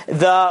teeth.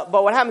 But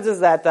what happens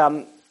is that,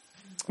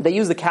 they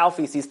use the cow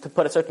feces to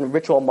put a certain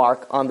ritual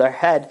mark on their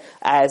head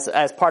as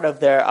part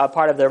of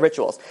their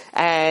rituals,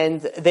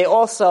 and they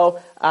also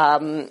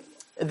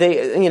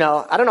they,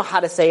 I don't know how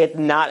to say it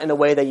not in a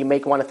way that you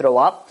make want to throw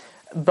up,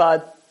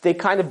 but they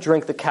kind of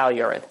drink the cow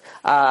urine.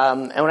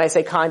 And when I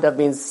say kind of,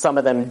 means some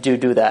of them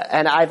do that.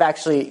 And I've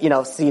actually,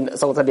 seen,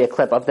 someone sent me a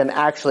clip of them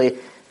actually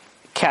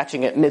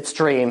catching it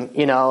midstream,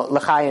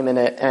 l'chaim in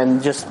it,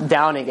 and just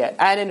downing it.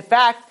 And in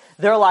fact,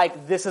 they're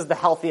like, this is the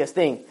healthiest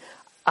thing.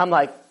 I'm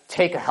like,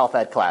 take a health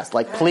ed class.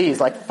 Like,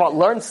 please,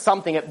 learn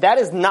something. That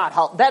is not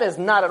health. That is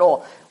not at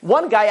all.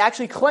 One guy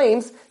actually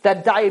claims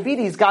that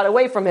diabetes got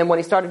away from him when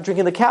he started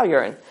drinking the cow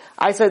urine.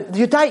 I said,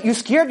 you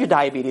scared your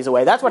diabetes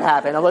away. That's what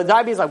happened. I'm like,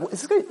 diabetes, like,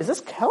 is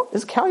this cow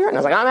urine? I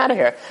was like, I'm out of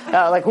here.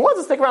 Who wants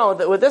to stick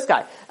around with this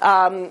guy?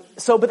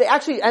 But they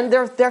actually, and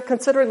they're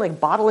considering like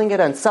bottling it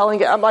and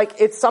selling it. I'm like,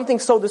 it's something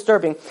so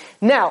disturbing.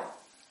 Now,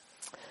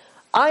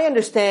 I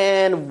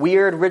understand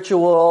weird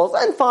rituals,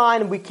 and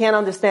fine, we can't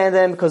understand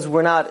them because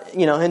we're not,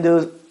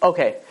 Hindus.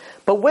 Okay.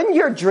 But when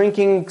you're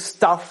drinking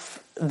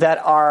stuff that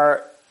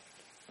are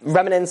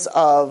remnants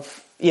of,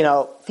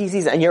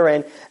 feces and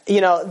urine,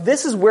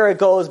 this is where it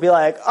goes, be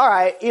like, all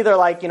right, either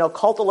like,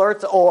 cult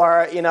alert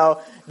or,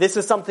 this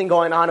is something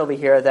going on over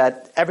here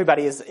that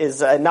everybody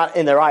is not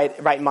in the right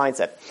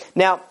mindset.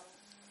 Now,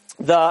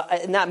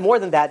 not more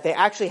than that, they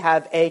actually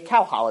have a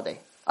cow holiday.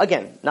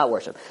 Again, not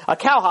worship. A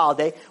cow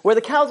holiday where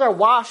the cows are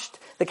washed,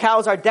 the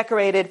cows are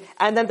decorated,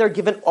 and then they're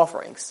given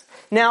offerings.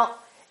 Now,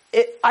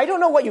 I don't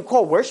know what you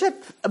call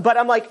worship, but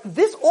I'm like,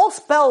 this all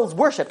spells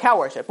worship, cow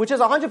worship, which is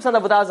 100%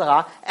 of Avodah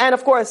Zarah, and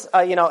of course,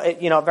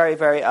 very,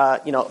 very,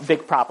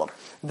 big problem.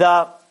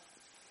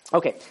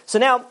 Okay, so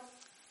now,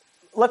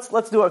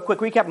 let's do a quick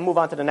recap and move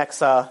on to the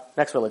next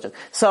religion.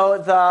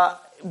 So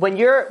when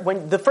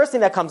the first thing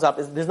that comes up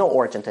is there's no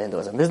origin to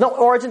Hinduism. There's no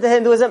origin to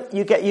Hinduism.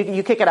 You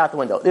kick it out the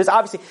window. There's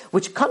obviously,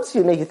 which comes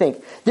to make you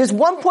think, there's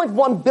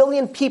 1.1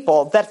 billion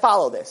people that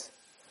follow this.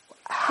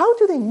 How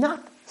do they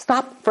not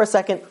stop for a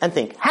second and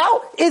think?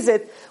 How is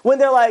it when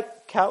they're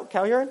like, cow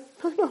urine?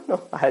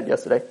 No, I had it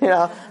yesterday.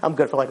 I'm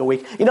good for like a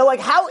week.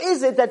 How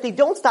is it that they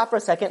don't stop for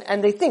a second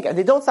and they think, and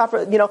they don't stop for,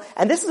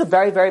 and this is a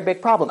very, very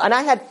big problem. And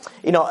I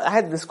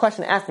had this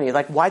question asked me,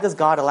 like, why does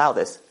God allow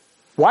this?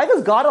 Why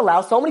does God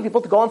allow so many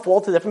people to go and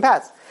fall to different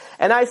paths?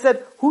 And I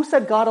said, who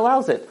said God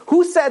allows it?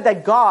 Who said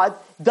that God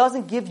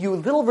doesn't give you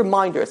little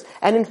reminders?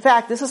 And in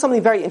fact, this is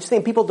something very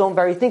interesting people don't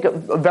think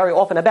very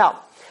often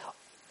about.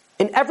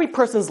 In every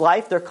person's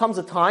life, there comes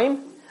a time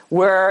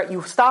where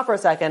you stop for a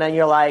second and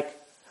you're like,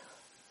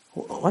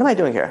 what am I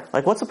doing here?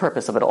 Like, what's the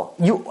purpose of it all?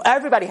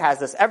 Everybody has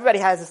this. Everybody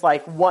has this,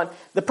 like, one.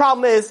 The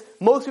problem is,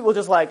 most people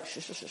just like,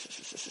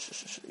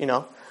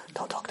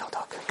 don't talk.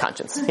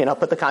 Conscience.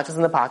 Put the conscience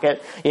in the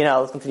pocket.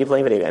 Let's continue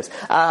playing video games.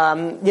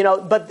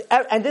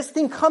 And this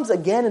thing comes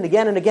again and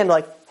again and again,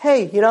 like,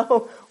 hey,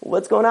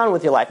 what's going on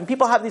with your life? And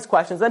people have these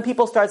questions. Then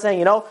people start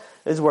saying,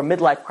 this is where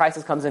midlife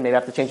crisis comes in. Maybe I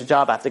have to change a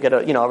job. I have to get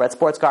a red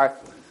sports car.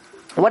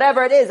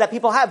 Whatever it is that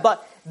people have.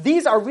 But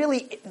these are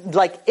really,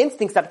 like,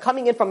 instincts that are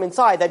coming in from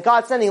inside that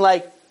God's sending,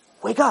 like,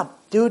 wake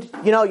up, dude.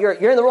 You're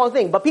in the wrong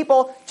thing. But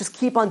people just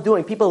keep on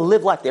doing. People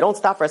live life. They don't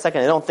stop for a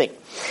second. They don't think.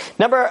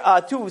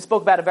 Number 2, we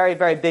spoke about a very,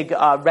 very big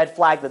red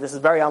flag that this is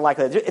very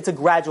unlikely. It's a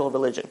gradual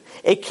religion.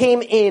 It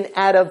came in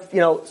out of,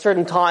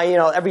 certain time,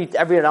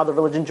 every other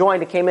religion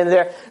joined. It came in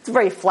there. It's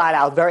very flat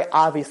out, very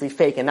obviously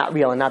fake and not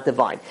real and not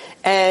divine.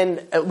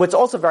 And what's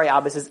also very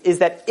obvious is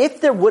that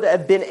if there would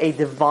have been a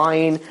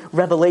divine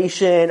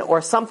revelation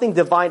or something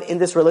divine in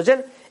this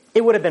religion,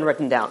 it would have been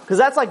written down. Because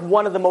that's like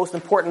one of the most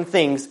important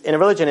things in a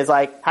religion is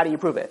like, how do you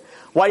prove it?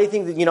 Why do you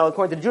think that,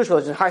 according to the Jewish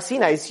religion, Har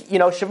Sinai is,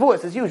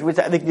 Shavuos is huge,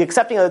 the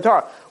accepting of the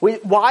Torah.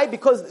 Why?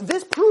 Because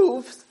this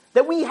proves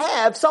that we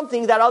have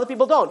something that other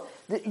people don't.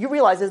 You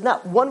realize there's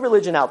not one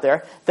religion out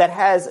there that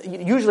has,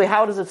 usually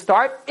how does it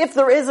start? If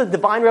there is a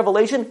divine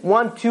revelation,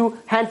 1, 2,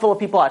 handful of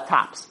people at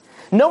tops.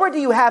 Nowhere do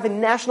you have a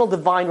national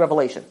divine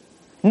revelation.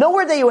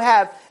 Nowhere do you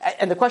have,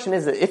 and the question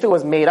is, if it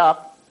was made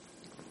up,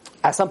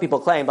 as some people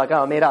claim, like,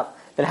 oh, made up,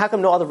 then how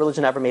come no other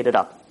religion ever made it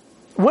up?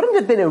 Wouldn't it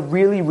have been a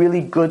really,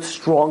 really good,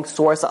 strong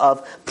source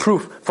of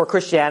proof for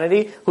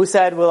Christianity who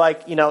said, well,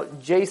 like,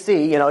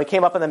 JC, he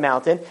came up on the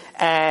mountain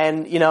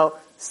and,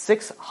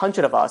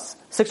 600 of us,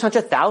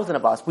 600,000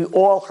 of us, we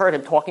all heard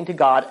him talking to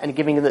God and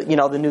giving the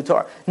new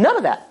Torah. None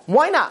of that.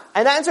 Why not?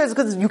 And the answer is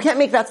because you can't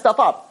make that stuff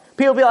up.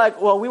 People be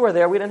like, well, we were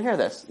there, we didn't hear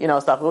this,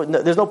 stuff.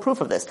 There's no proof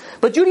of this.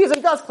 But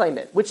Judaism does claim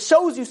it, which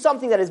shows you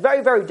something that is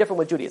very, very different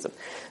with Judaism.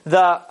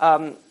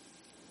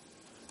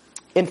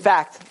 In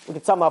fact, we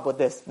can sum up with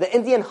this. The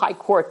Indian High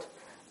Court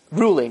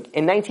ruling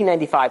in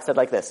 1995 said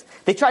like this.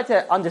 They tried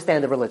to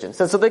understand the religion.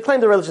 So they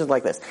claimed the religion is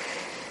like this.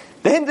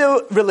 The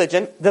Hindu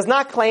religion does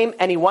not claim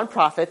any one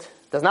prophet,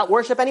 does not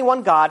worship any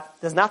one god,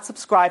 does not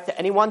subscribe to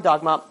any one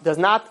dogma, does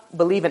not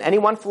believe in any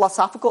one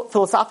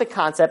philosophic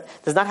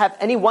concept, does not have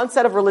any one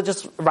set of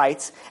religious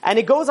rites, and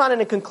it goes on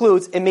and it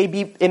concludes, it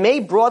may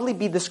broadly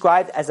be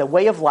described as a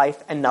way of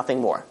life and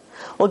nothing more.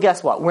 Well,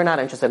 guess what? We're not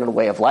interested in a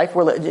way of life.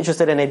 We're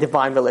interested in a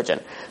divine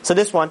religion. So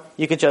this one,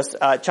 you could just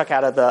chuck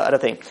out of the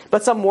thing.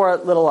 But some more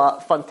little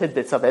fun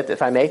tidbits of it,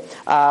 if I may.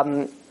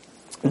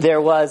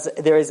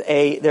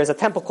 There's a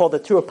temple called the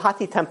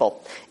Tirupati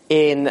Temple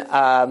in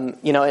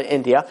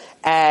India,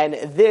 and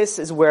this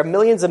is where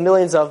millions and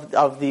millions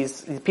of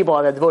these people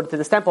that are devoted to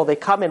this temple. They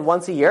come in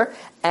once a year,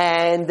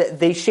 and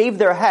they shave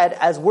their head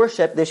as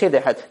worship. They shave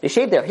their head. They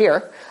shave their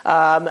hair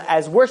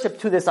as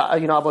worship to this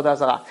Avodah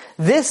Zarah.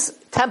 This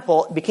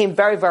temple became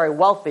very, very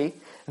wealthy.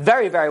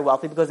 Very, very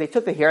wealthy, because they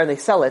took the hair and they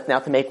sell it now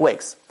to make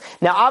wigs.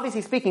 Now,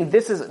 obviously speaking,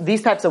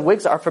 these types of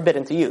wigs are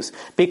forbidden to use,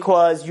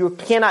 because you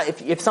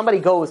cannot, if somebody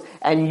goes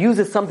and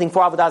uses something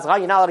for Avodah Zarah,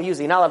 you're not allowed to use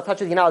it, you're not allowed to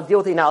touch it, you're not allowed to deal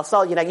with it, you're not allowed to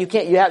sell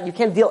it, you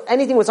can't deal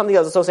anything with something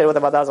that's associated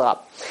with Avodah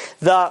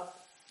Zarah.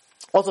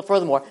 Also,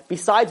 furthermore,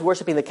 besides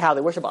worshiping the cow,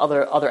 they worship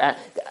other.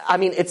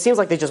 It seems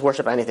like they just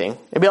worship anything.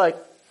 It'd be like,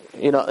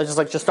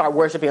 just start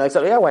worshiping, like,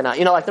 so, yeah, why not?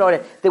 Throw it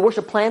in. They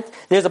worship plant.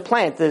 There's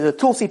a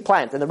Tulsi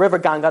plant in the river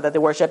Ganga that they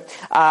worship.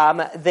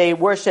 They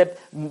worship,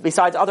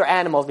 besides other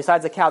animals,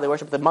 besides the cow, they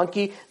worship the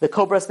monkey, the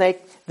cobra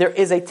snake. There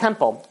is a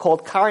temple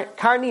called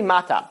Karni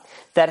Mata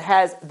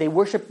they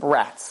worship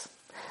rats.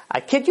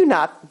 I kid you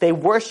not, they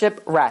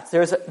worship rats.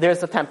 There's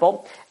a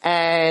temple,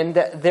 and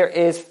there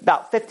is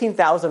about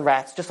 15,000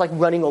 rats just like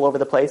running all over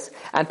the place.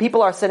 And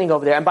people are sitting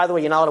over there, and by the way,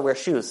 you're not allowed to wear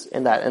shoes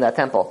in that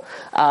temple.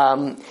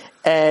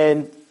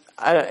 And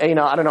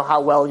I don't know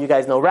how well you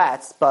guys know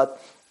rats,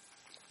 but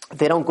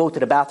they don't go to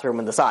the bathroom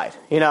on the side.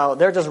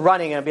 They're just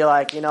running and be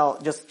like,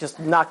 just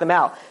knock them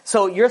out.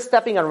 So you're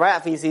stepping on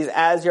rat feces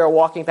as you're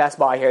walking past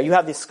by here. You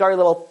have these scary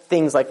little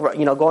things like,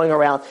 going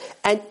around,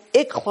 and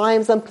it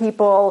climbs on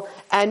people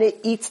and it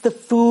eats the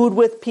food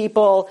with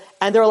people,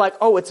 and they're like,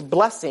 oh, it's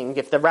blessing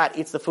if the rat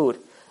eats the food.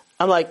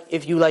 I'm like,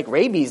 if you like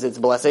rabies, it's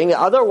a blessing.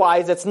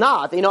 Otherwise, it's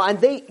not.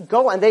 And they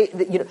go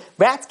and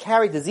rats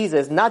carry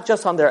diseases not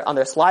just on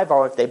their saliva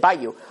or if they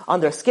bite you, on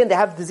their skin. They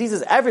have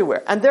diseases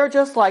everywhere, and they're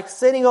just like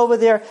sitting over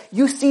there.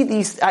 You see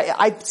these?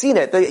 I've seen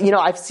it.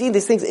 I've seen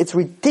these things. It's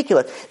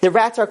ridiculous. The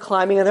rats are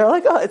climbing, and they're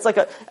like, oh, it's like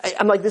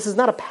I'm like, this is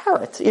not a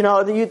parrot.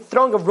 You're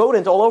throwing a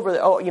rodent all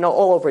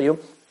over you.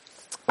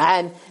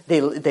 And they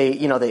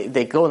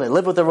go and they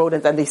live with the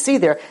rodents, and they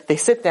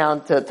sit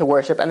down to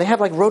worship, and they have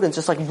like rodents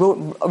just like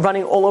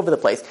running all over the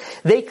place.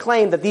 They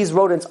claim that these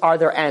rodents are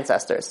their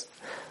ancestors.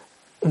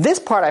 This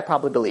part I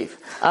probably believe.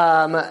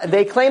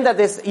 They claim that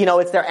this,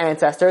 it's their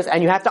ancestors,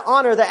 and you have to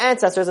honor the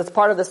ancestors. It's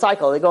part of the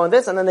cycle. They go in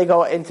this, and then they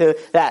go into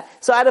that.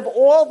 So out of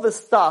all the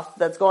stuff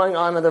that's going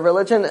on in the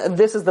religion,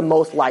 this is the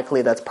most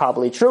likely that's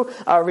probably true.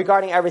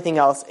 Regarding everything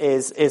else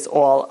is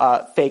all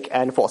fake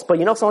and false.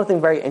 But something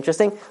very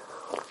interesting?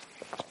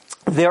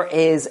 There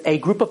is a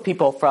group of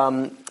people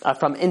from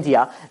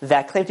India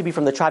that claim to be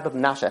from the tribe of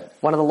Menashe,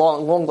 one of the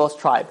long lost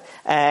tribe.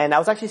 And I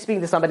was actually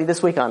speaking to somebody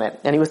this week on it,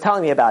 and he was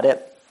telling me about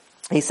it.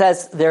 He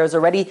says there's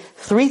already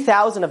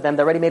 3,000 of them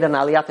that already made an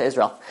aliyah to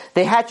Israel.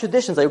 They had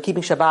traditions. They were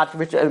keeping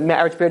Shabbat,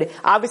 marriage purity.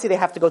 Obviously, they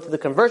have to go through the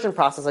conversion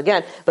process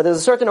again. But there's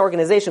a certain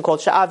organization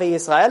called Sha'avei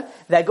Yisrael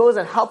that goes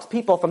and helps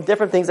people from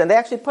different things. And they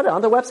actually put it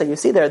on their website. You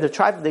see there, the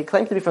tribe, they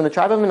claim to be from the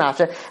tribe of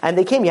Menashe. And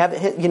they came, you have,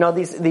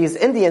 these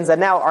Indians that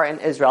now are in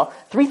Israel.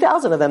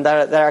 3,000 of them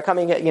that are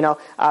coming,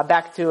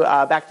 back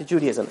to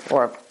Judaism.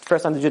 Or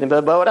first time to Judaism.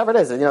 But whatever it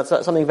is,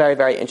 something very,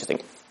 very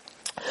interesting.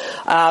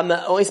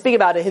 When we speak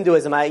about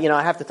Hinduism, I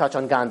have to touch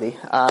on Gandhi.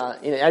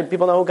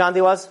 People know who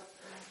Gandhi was?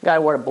 Guy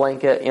wore a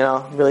blanket,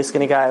 really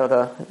skinny guy with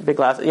a big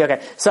glass.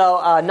 Okay,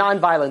 so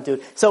non-violent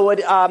dude. So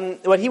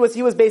what he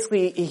was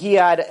basically he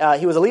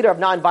was a leader of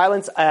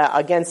non-violence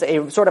against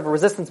a sort of a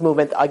resistance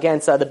movement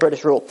against the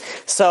British rule.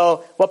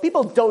 So what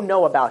people don't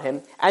know about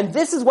him, and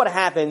this is what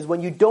happens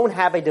when you don't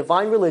have a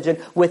divine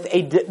religion with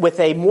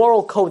a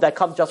moral code that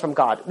comes just from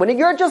God. When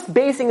you're just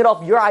basing it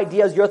off your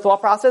ideas, your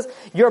thought process,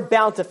 you're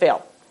bound to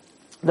fail.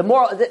 The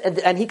moral,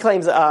 and he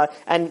claims,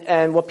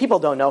 and what people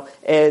don't know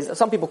is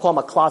some people call him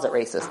a closet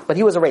racist, but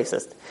he was a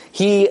racist.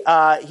 He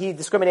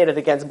discriminated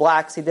against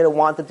blacks. He didn't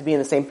want them to be in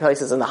the same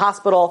places in the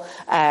hospital,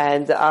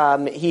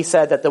 and he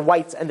said that the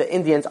whites and the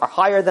Indians are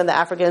higher than the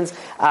Africans.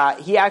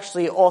 He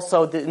actually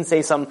also didn't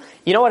say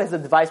what his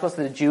advice was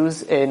to the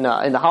Jews in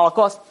the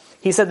Holocaust?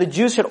 He said the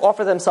Jews should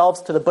offer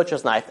themselves to the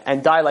butcher's knife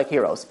and die like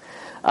heroes.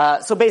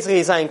 So basically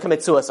he's saying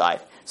commit suicide.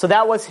 So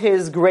that was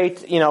his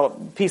great,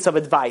 piece of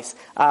advice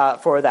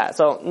for that.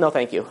 So no,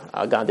 thank you,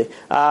 Gandhi.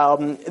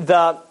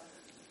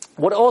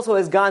 What also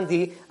is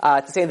Gandhi,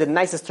 to say in the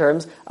nicest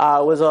terms,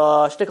 was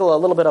a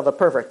little bit of a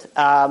pervert.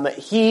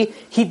 He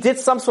did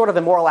some sort of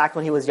immoral act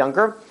when he was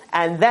younger,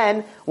 and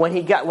then when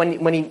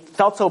he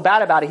felt so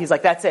bad about it, he's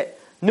like, that's it.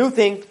 New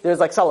thing, there's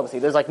like celibacy.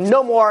 There's like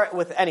no more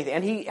with anything.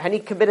 And he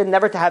committed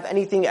never to have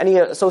any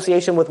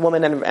association with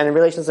women and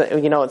relations,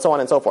 and so on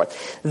and so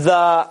forth.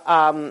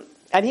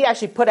 And he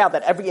actually put out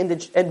that every Indian,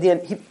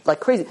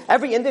 crazy,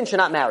 every Indian should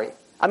not marry.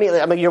 I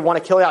mean, you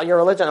want to kill out your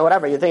religion or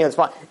whatever, you think it's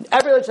fine.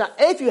 Every religion,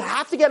 if you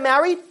have to get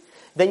married,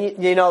 then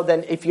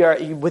then if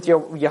you're with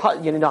your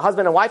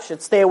husband and wife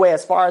should stay away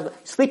as far as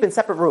sleep in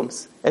separate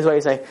rooms. Is what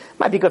he's saying.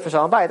 Might be good for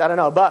Shalom Bayit, I don't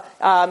know,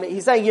 but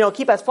he's saying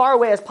keep as far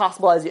away as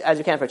possible as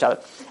you can for each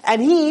other.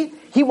 And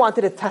he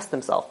wanted to test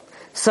himself.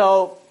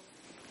 So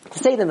to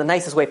say it in the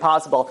nicest way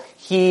possible,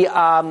 he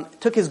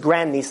took his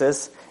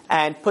grandnieces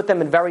and put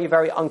them in very,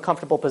 very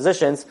uncomfortable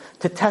positions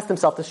to test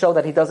himself, to show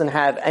that he doesn't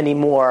have any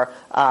more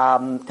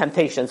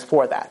temptations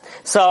for that.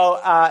 So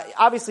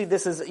obviously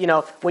this is,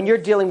 when you're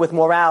dealing with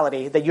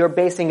morality, that you're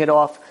basing it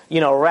off,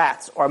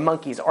 rats or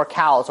monkeys or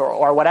cows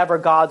or whatever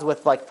gods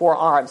with like 4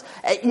 arms.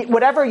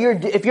 Whatever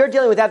if you're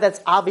dealing with that, that's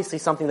obviously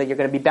something that you're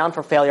going to be bound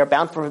for failure,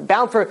 bound for,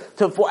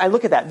 and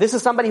look at that. This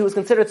is somebody who is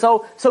considered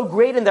so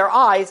great in their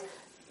eyes.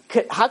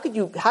 How could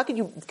you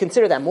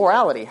consider that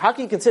morality? How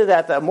can you consider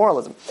that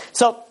moralism?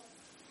 So,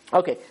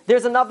 okay,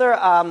 there's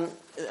another.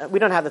 We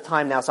don't have the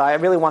time now, so I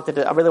really want to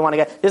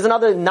get. There's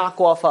another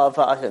knockoff of.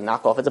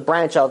 It's a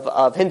branch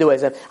of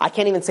Hinduism. I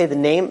can't even say the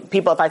name.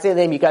 People, if I say the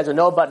name, you guys will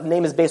know. But the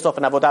name is based off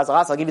an Avodah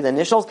Zarah. So I'll give you the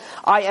initials.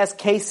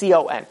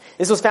 ISKCON.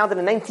 This was founded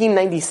in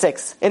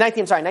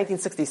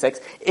 1966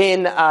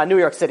 in New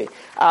York City.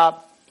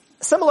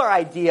 Similar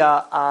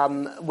idea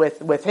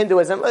with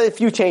Hinduism, a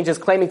few changes,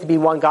 claiming to be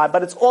one God,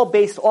 but it's all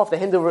based off the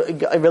Hindu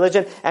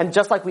religion, and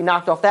just like we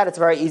knocked off that, it's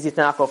very easy to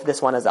knock off this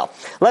one as well.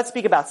 Let's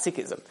speak about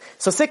Sikhism.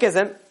 So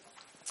Sikhism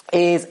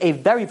is a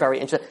very,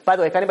 very interesting. By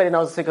the way, if anybody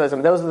knows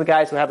Sikhism, those are the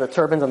guys who have the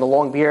turbans and the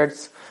long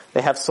beards.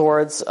 They have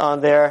swords on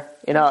there.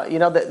 You know, guys,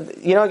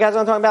 what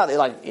I'm talking about.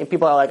 Like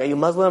people are like, "Are you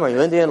Muslim? Are you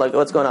Indian? Like,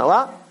 what's going on?"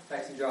 What?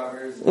 Taxi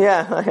drivers.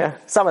 Yeah,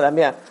 some of them,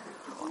 yeah.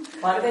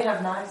 Why do they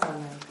have knives on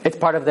them? It's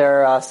part of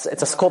their.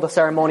 It's called a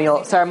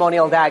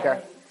ceremonial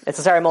dagger. It's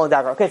a ceremonial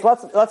dagger. Okay,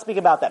 so let's speak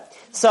about that.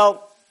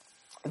 So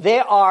they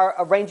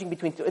are ranging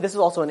between. This is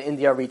also in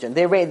India region.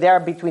 They are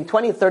between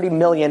 20 and 30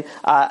 million,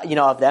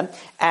 of them,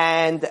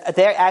 and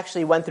they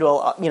actually went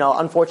through,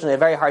 unfortunately, a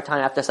very hard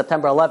time after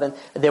September 11th.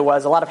 There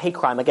was a lot of hate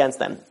crime against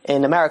them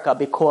in America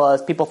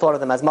because people thought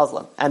of them as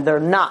Muslim, and they're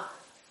not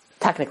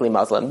technically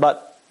Muslim,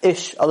 but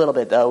ish a little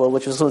bit,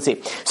 which we'll soon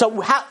see.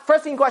 So,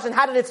 first thing question: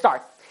 how did it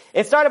start?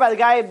 It started by the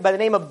guy by the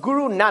name of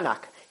Guru Nanak.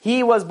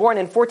 He was born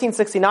in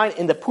 1469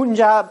 in the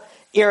Punjab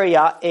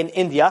area in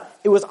India.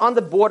 It was on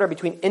the border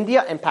between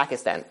India and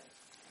Pakistan.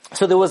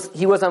 So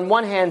he was on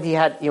one hand,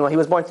 he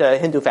was born to a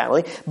Hindu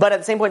family, but at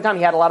the same point in time,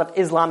 he had a lot of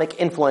Islamic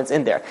influence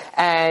in there.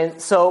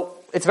 And so,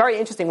 it's very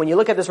interesting when you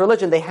look at this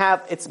religion. They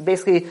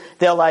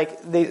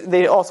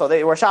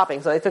were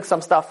shopping, so they took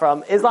some stuff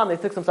from Islam, they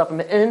took some stuff from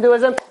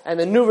Hinduism, and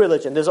the new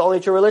religion. There's only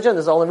true religion,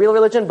 there's only real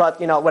religion,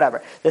 but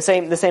whatever. The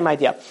same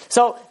idea.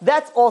 So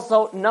that's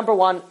also number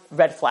one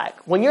red flag.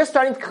 When you're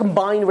starting to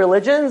combine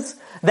religions,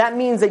 that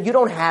means that you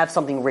don't have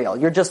something real.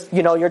 You're just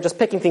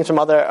picking things from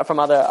other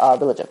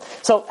religion.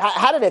 So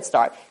how did it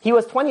start? He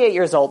was 28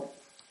 years old,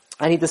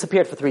 and he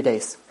disappeared for 3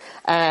 days.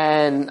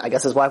 And I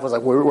guess his wife was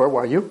like, where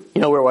were you?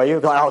 Where were you?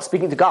 Like, I was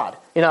speaking to God.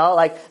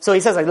 So he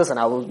says, listen,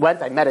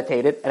 I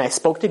meditated, and I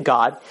spoke to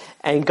God,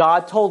 and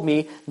God told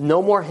me,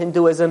 no more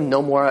Hinduism,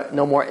 no more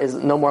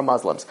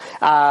Muslims.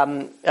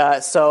 And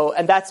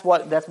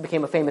that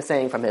became a famous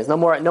saying from his, no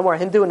more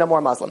Hindu, no more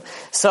Muslim.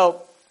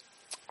 So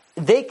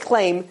they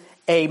claim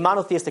a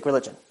monotheistic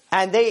religion.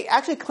 And they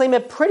actually claim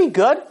it pretty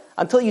good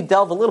until you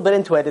delve a little bit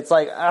into it. It's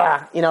like,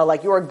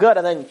 like you were good,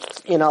 and then,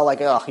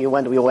 you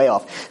went way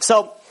off.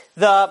 So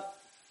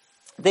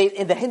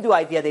in the Hindu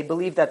idea, they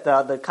believe that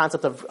the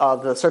concept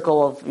of the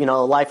circle of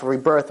life,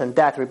 rebirth and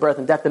death.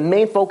 The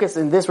main focus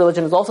in this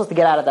religion is also to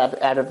get out of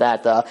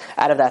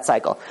that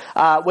cycle.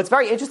 What's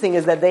very interesting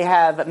is that they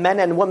have men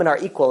and women are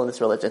equal in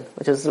this religion,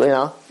 which is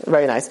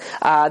very nice.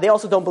 They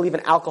also don't believe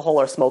in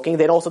alcohol or smoking.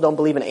 They also don't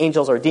believe in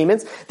angels or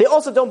demons. They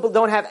also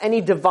don't have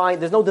any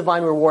divine. There's no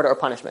divine reward or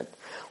punishment,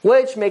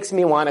 which makes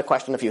me want to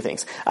question a few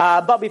things.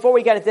 But before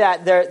we get into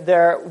that,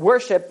 their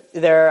worship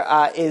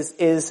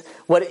is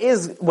what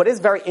is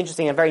very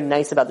interesting and very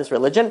nice about this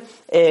religion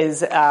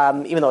is,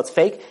 even though it's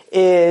fake,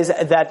 is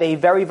that they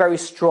very, very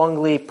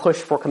strongly push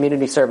for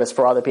community service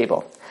for other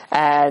people.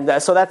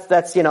 And so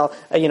that's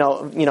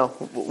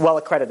well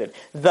accredited.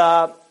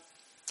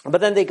 But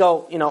then they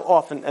go,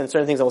 off and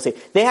certain things that we'll see.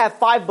 They have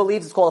 5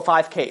 beliefs. It's called the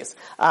 5 Ks.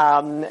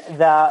 And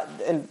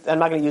I'm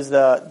not going to use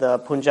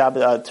the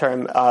Punjab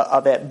term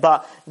of it,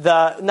 but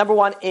the number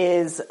one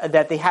is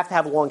that they have to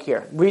have long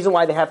hair. The reason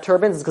why they have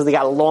turbans is because they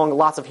got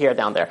lots of hair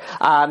down there.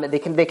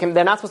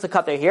 They're not supposed to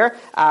cut their hair,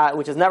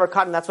 which is never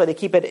cut, and that's why they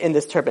keep it in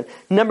this turban.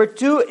 Number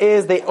 2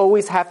 is they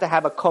always have to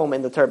have a comb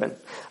in the turban.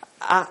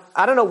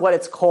 I don't know what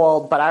it's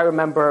called, but I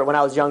remember when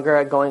I was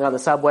younger going on the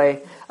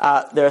subway,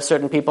 there are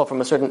certain people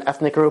from a certain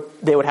ethnic group,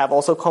 they would have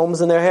also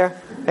combs in their hair,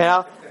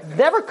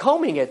 Never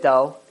combing it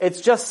though, it's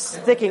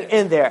just sticking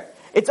in there.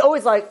 It's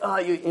always like,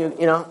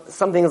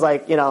 something's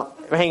like,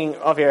 hanging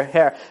off your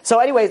hair. So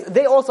anyways,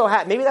 they also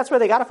have, maybe that's where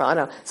they got it from, I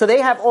don't know. So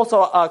they have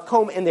also a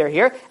comb in their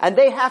hair, and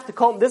they have to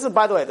comb, this is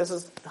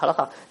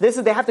halakha,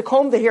 they have to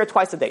comb the hair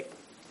twice a day.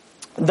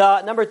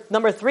 The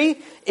number 3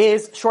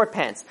 is short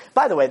pants.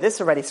 By the way, this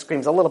already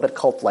screams a little bit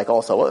cult-like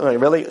also.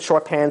 Really,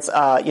 short pants,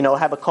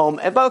 have a comb.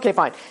 But okay,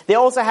 fine. They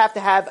also have to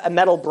have a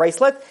metal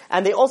bracelet,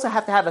 and they also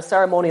have to have a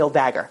ceremonial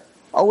dagger.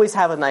 Always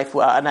have a knife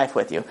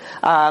with you.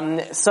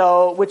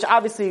 Which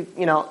obviously,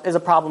 is a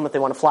problem if they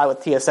want to fly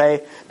with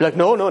TSA. Be like,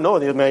 no,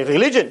 they're my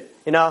religion,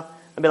 and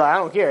be like, I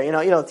don't care.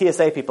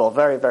 TSA people,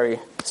 very, very,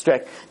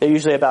 strict. They're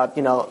usually about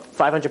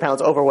 500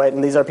 pounds overweight,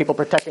 and these are people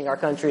protecting our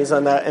countries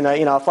in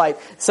a flight.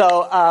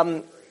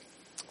 So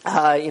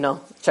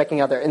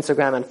checking out their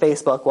Instagram and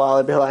Facebook while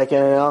it'd be like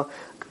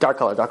dark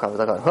color.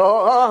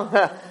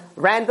 Oh.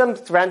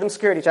 Random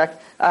security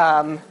check.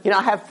 I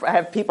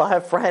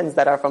have friends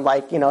that are from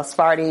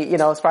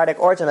Sephardic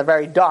origin. They're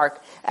very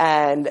dark,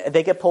 and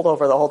they get pulled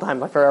over the whole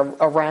time for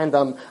a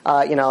random,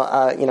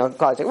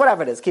 college check.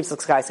 Whatever it is, keeps the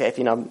sky safe.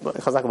 Do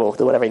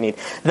whatever you need.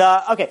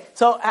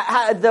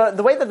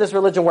 The way that this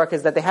religion works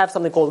is that they have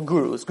something called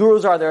gurus.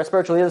 Gurus are their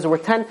spiritual leaders.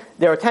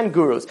 There are 10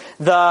 gurus.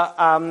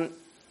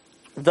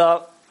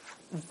 The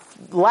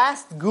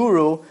last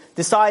guru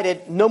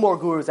decided no more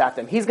gurus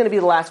after him. He's going to be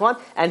the last one,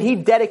 and he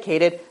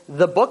dedicated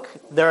the book,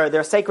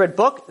 their sacred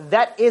book,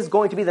 that is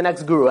going to be the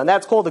next guru, and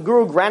that's called the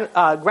Guru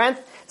Granth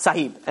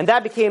Sahib, and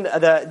that became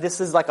this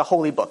is like a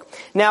holy book.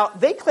 Now,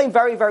 they claim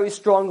very, very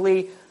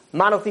strongly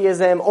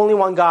monotheism, only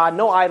one God,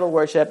 no idol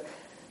worship.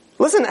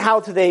 Listen how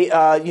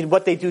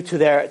what they do to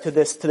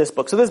this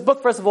book. So this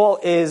book, first of all,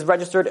 is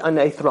registered on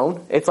a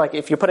throne. It's like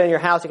if you put it in your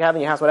house, you can have it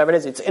in your house, whatever it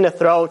is. It's in a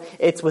throne.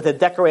 It's with a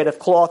decorative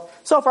cloth.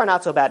 So far,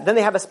 not so bad. Then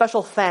they have a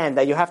special fan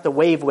that you have to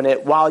wave with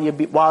it while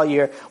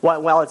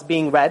it's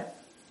being read.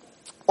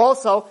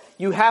 Also,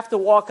 you have to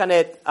walk on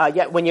it.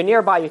 When you're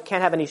nearby, you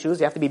can't have any shoes.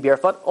 You have to be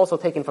barefoot. Also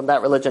taken from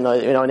that religion,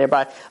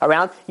 nearby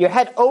around. Your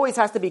head always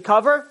has to be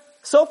covered.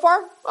 So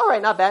far, all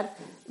right, not bad.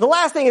 The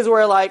last thing is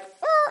where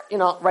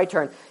right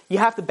turn. You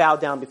have to bow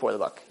down before the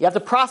book. You have to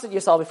prostrate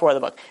yourself before the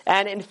book.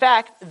 And in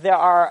fact, there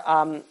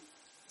are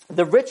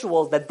the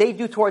rituals that they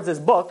do towards this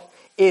book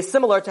is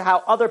similar to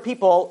how other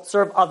people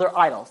serve other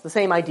idols. The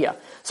same idea.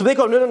 So they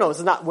go, no, this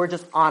is not, we're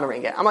just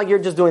honoring it. I'm like, you're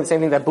just doing the same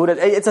thing that Buddha,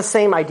 it's the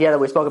same idea that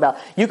we spoke about.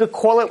 You could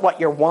call it what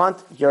you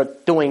want, you're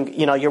doing,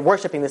 you're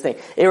worshiping this thing.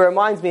 It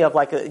reminds me of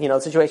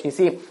a situation you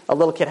see, a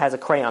little kid has a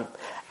crayon,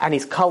 and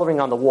he's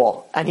coloring on the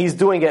wall, and he's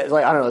doing it,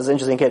 this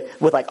interesting kid,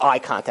 with eye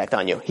contact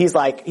on you. He's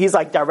like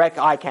direct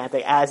eye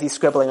contact as he's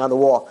scribbling on the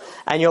wall.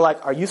 And you're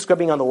like, are you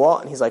scribbling on the wall?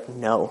 And he's like,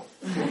 no,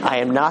 I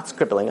am not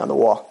scribbling on the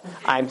wall.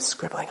 I'm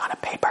scribbling on a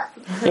paper.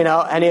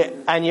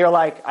 And you're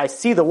like, I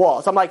see the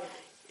wall. So I'm like,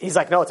 he's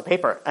like, no, it's a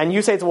paper. And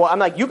you say it's a wall. I'm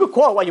like, you could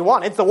call it what you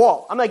want. It's the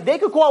wall. I'm like, they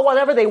could call it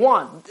whatever they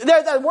want.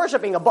 They're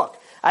worshiping a book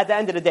at the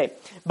end of the day.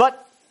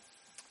 But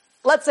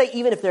let's say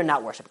even if they're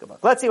not worshiping a book.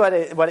 Let's see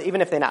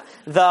even if they're not.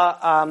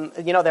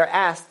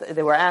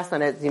 They were asked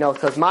on it,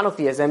 because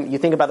monotheism, you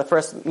think about the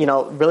first,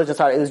 religion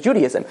started, it was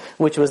Judaism,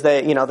 which was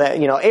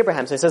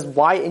Abraham. So it says,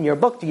 why in your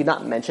book do you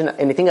not mention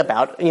anything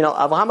about,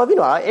 Avraham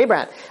Avinu,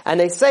 Abraham? And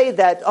they say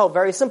that,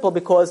 very simple,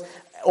 because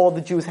all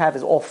the Jews have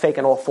is all fake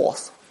and all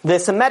false. The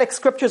Semitic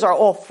scriptures are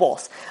all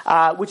false,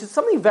 which is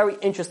something very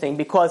interesting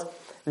because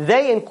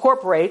they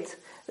incorporate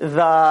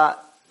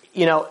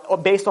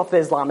based off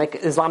the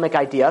Islamic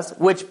ideas,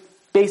 which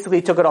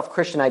basically took it off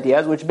Christian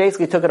ideas, which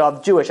basically took it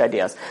off Jewish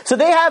ideas. So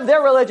they have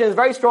their religion is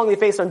very strongly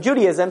based on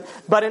Judaism,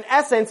 but in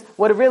essence,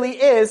 what it really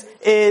is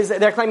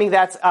they're claiming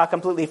that's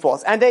completely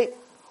false. And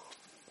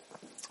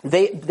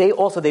they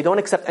also don't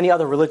accept any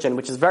other religion,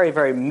 which is very,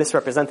 very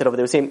misrepresented over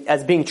there,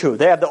 as being true.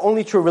 They have the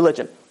only true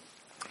religion.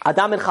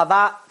 Adam and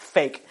Chava,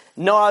 fake.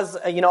 Noah's,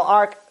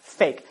 ark,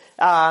 fake.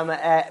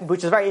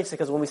 Which is very interesting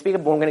because when we're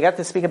going to get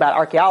to speak about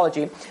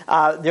archaeology,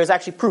 there's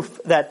actually proof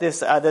that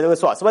that it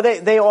was false. So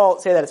they all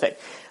say that it's fake.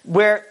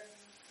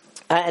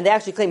 And they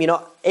actually claim,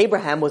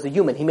 Abraham was a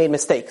human. He made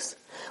mistakes.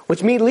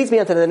 Which leads me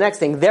on to the next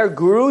thing. Their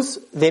gurus,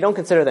 they don't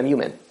consider them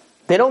human.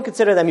 They don't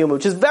consider them human,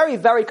 which is very,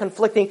 very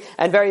conflicting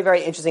and very,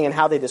 very interesting in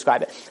how they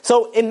describe it.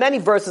 So in many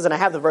verses, and I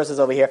have the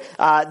verses over here,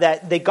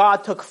 that the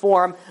God took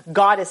form.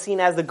 God is seen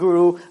as the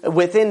guru.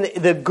 Within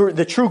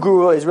the true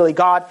guru is really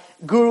God.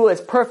 Guru is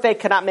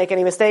perfect, cannot make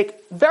any mistake.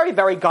 Very,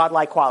 very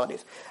godlike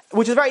qualities.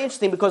 Which is very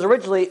interesting because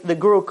originally the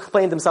guru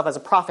claimed himself as a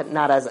prophet,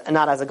 not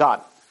as a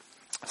god.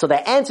 So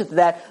the answer to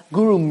that,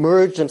 guru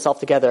merged himself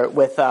together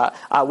with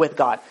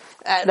God.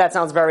 That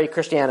sounds very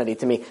Christianity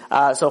to me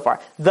so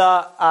far.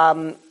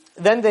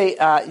 Then they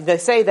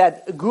say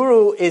that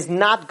guru is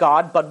not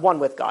God, but one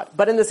with God.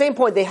 But in the same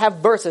point, they have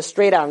verses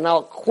straight out, and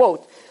I'll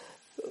quote,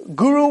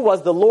 Guru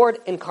was the Lord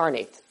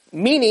incarnate,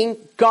 meaning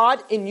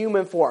God in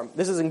human form.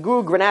 This is in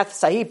Guru Granth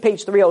Sahib,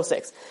 page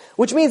 306.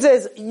 Which means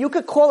you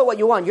could call it what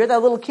you want. You're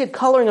that little kid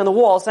coloring on the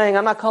wall, saying,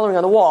 I'm not coloring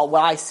on the wall.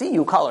 Well, I see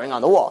you coloring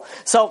on the wall.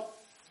 So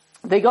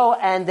they go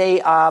and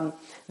they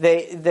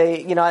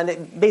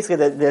basically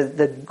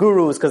the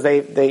gurus, because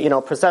they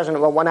procession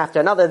one after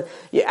another,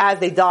 as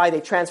they die,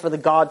 they transfer the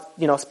God,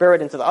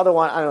 spirit into the other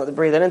one, they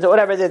breathe it into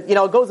whatever, it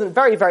goes in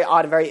very, very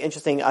odd, very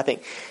interesting thing.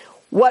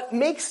 What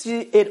makes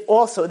it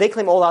also, they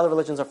claim all other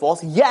religions are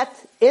false, yet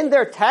in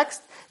their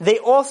text, they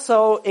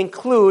also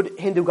include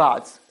Hindu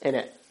gods in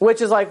it. Which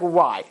is like,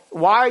 why?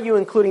 Why are you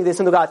including this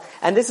Hindu gods?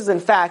 And this is in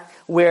fact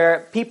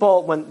where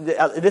people,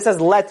 this has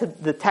led to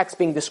the text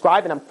being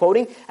described, and I'm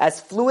quoting, as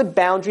fluid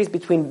boundaries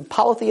between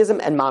polytheism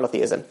and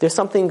monotheism. There's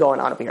something going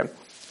on over here.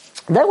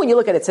 Then when you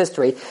look at its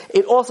history,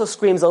 it also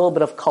screams a little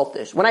bit of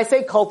cultish. When I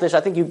say cultish,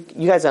 I think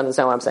you guys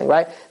understand what I'm saying,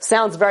 right?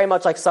 Sounds very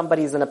much like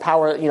somebody's in a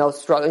power,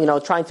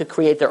 trying to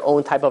create their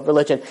own type of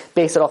religion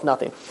based it off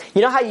nothing.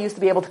 You know how you used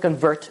to be able to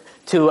convert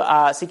to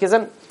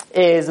Sikhism?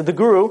 Is the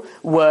guru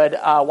would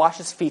wash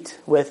his feet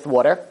with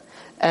water.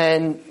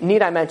 And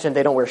need I mention,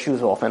 they don't wear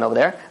shoes often over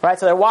there, right?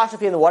 So they wash their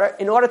feet in the water.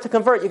 In order to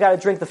convert, you got to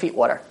drink the feet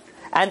water.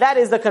 And that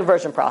is the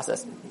conversion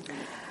process.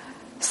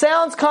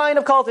 Sounds kind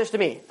of cultish to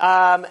me.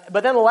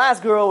 But then the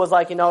last guru was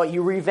like, he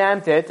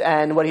revamped it,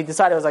 and what he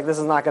decided was like, this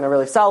is not going to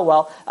really sell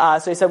well.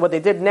 So he said what they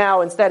did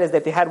now instead is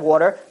that they had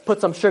water, put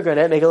some sugar in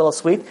it, make it a little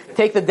sweet,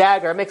 take the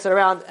dagger, mix it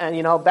around,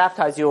 and,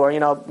 baptize you, or,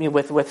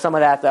 with some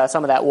of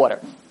that water.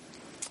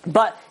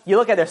 But you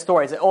look at their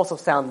stories, it also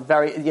sounds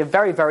very,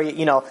 very, very,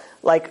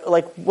 like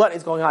what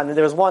is going on.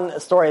 There was one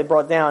story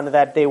brought down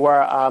that they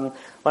were, I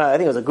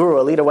think it was a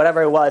guru, a leader,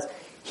 whatever it was.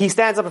 He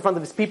stands up in front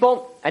of his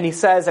people, and he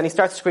says, and he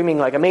starts screaming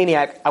like a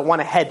maniac, I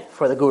want a head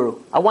for the guru.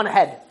 I want a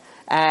head.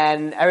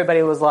 And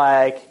everybody was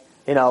like,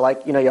 you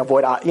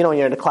avoid, when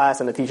you're in the class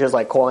and the teacher's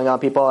like calling on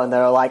people, and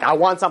they're like, I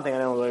want something.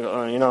 And I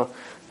was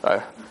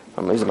like,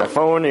 I'm using my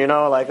phone,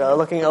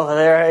 looking over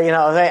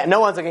there, no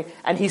one's looking.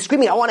 And he's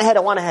screaming, I want a head, I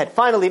want a head.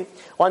 Finally,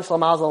 one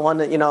Shlomazel, one,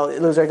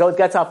 loser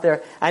gets up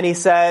there, and he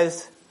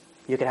says,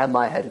 you can have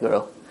my head,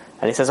 guru.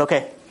 And he says,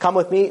 okay, come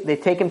with me. They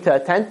take him to a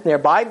tent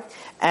nearby,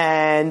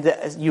 and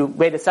you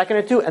wait a second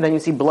or two, and then you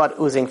see blood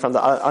oozing from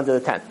under the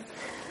tent.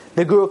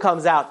 The guru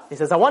comes out. He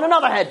says, I want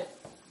another head.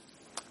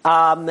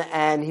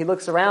 And he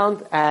looks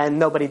around, and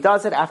nobody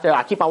does it. After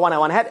I keep on one, I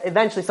want a head.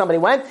 Eventually somebody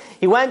went.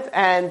 He went,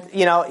 and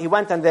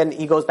then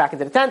he goes back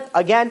into the tent.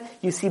 Again,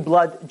 you see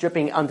blood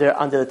dripping under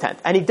the tent.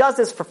 And he does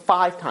this for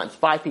 5 times,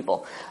 5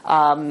 people.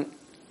 And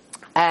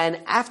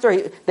after I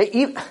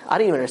didn't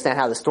even understand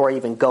how the story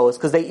even goes,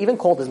 because they even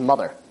called his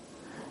mother.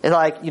 It's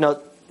like,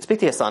 speak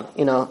to your son.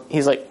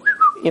 He's like,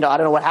 I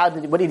don't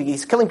know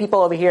he's killing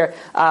people over here.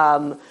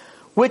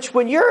 Which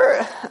when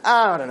you're,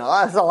 I don't know,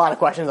 there's a lot of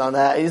questions on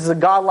that. Is a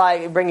God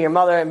like bring your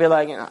mother and be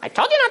like, I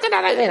told you not to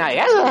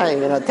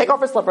do that, take off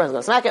her slipper and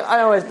go smack it. I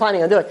don't know what he's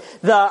planning on doing.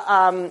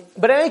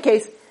 But in any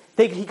case,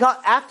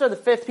 after the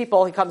 5th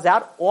people, he comes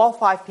out, all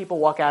 5 people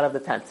walk out of the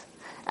tent.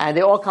 And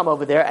they all come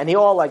over there, and he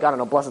all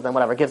blesses them,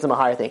 whatever, gives them a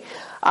higher thing.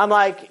 I'm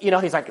like,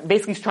 he's like,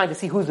 basically he's trying to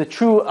see who's the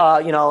true,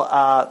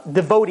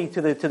 devotee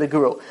to the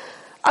guru.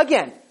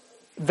 Again,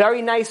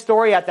 very nice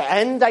story at the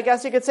end, I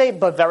guess you could say,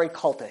 but very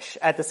cultish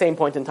at the same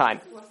point in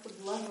time. What's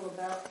the level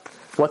about?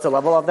 What's the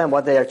level of them?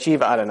 What they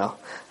achieve? I don't know.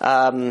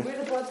 Where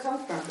did the blood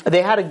come from?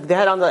 They had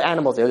on the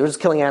animals. They were just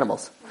killing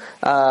animals.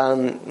 They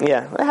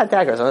had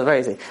daggers. It was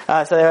very easy.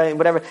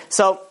 Whatever.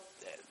 So,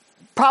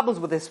 problems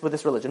with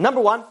this religion.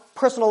 Number 1,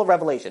 personal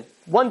revelation.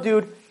 One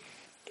dude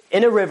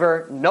in a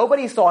river,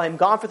 nobody saw him,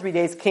 gone for 3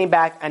 days, came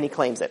back, and he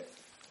claims it.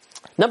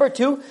 Number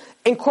 2,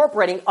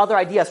 incorporating other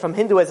ideas from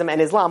Hinduism and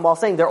Islam while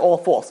saying they're all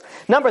false.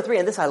 Number 3,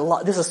 and this I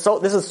love, this is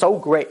so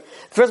great.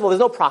 First of all, there's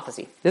no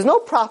prophecy. There's no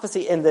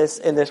prophecy in this,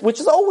 which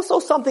is also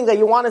something that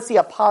you want to see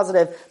a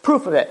positive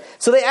proof of it.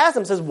 So they asked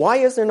him, says, why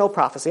is there no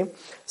prophecy?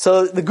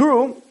 So the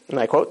guru, and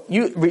I quote,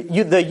 you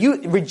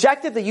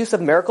rejected the use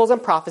of miracles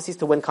and prophecies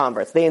to win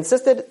converts. They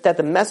insisted that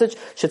the message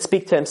should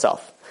speak to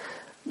himself.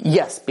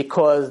 Yes,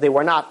 because they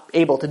were not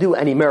able to do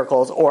any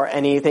miracles or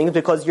anything,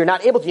 because you're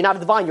not able to, you're not a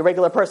divine, you're a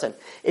regular person.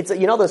 It's,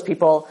 those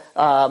people,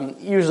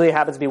 usually it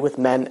happens to be with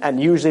men,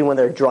 and usually when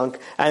they're drunk,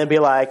 and it'd be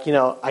like,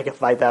 I could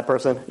fight that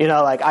person,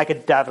 I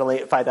could definitely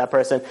fight that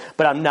person,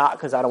 but I'm not,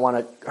 because I don't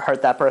want to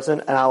hurt that person,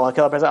 and I don't want to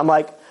kill that person. I'm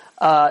like,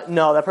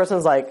 no, that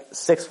person's like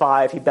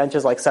 6'5", he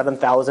benches like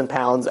 7,000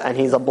 pounds, and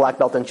he's a black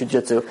belt in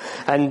jiu-jitsu.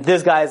 And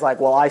this guy's like,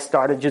 well, I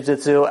started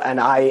jiu-jitsu, and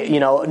I,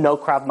 know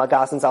Krav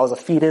Maga since I was a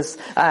fetus,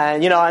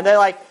 and, and they're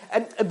like,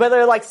 but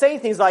they're like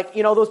saying things like,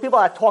 those people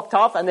that talk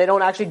tough and they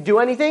don't actually do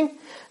anything,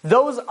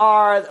 those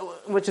are,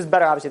 which is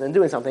better obviously than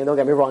doing something, don't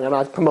get me wrong, I'm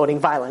not promoting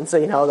violence,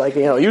 you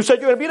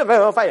said you're gonna beat him,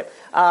 I'll fight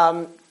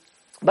him.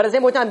 But at the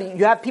same time,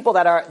 you have people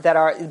that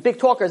are big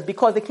talkers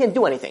because they can't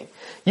do anything.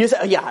 You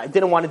say, I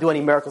didn't want to do any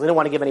miracles, I didn't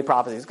want to give any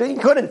prophecies, because he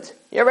couldn't.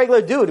 You're a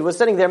regular dude who was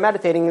sitting there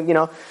meditating,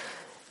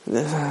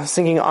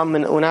 singing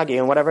and Unagi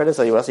and whatever it is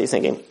that you he's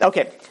singing.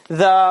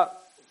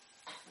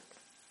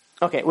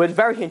 What's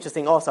very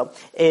interesting also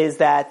is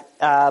that,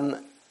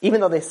 even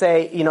though they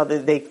say,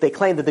 they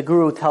claim that the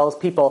guru tells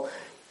people,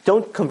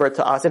 don't convert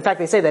to us. In fact,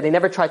 they say that they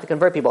never tried to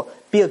convert people.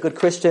 Be a good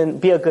Christian,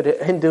 be a good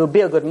Hindu,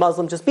 be a good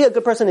Muslim, just be a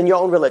good person in your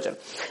own religion.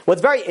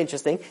 What's very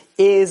interesting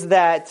is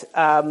that,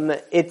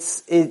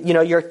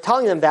 you're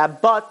telling them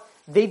that, but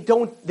they're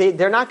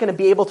not going to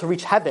be able to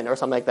reach heaven or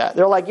something like that.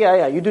 They're like,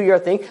 you do your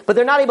thing, but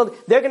they're not able to,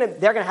 they're going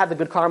to have the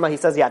good karma. He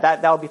says,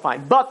 that will be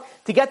fine. But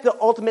to get the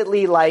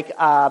ultimately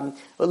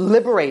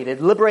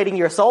liberating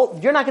your soul,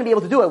 you're not going to be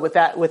able to do it with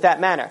that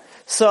manner.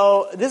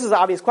 So this is an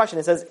obvious question.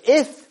 It says,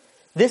 if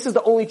this is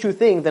the only true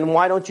thing, then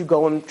why don't you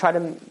go and try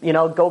to,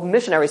 go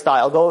missionary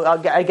style, go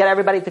get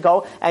everybody to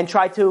go and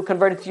try to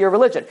convert it to your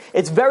religion?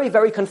 It's very,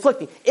 very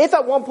conflicting. If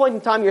at one point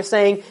in time you're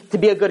saying to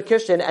be a good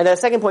Christian, and at a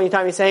second point in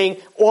time you're saying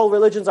all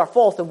religions are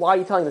false, then why are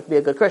you telling them to be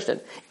a good Christian?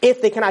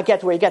 If they cannot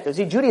get to where you get to.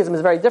 See, Judaism is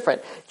very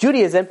different.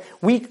 Judaism,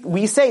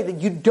 we say that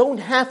you don't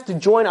have to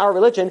join our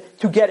religion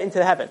to get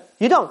into heaven.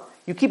 You don't.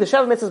 You keep the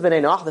Sheva Mitzvahs B'nai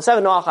Noach, the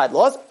 7 Noachide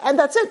laws, and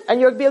that's it. And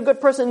you'll be a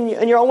good person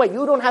in your own way.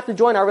 You don't have to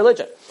join our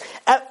religion.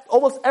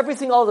 Almost every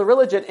single other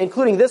religion,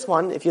 including this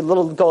one, if you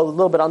go a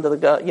little bit under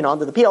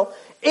the peel,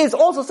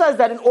 also says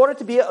that in order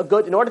to get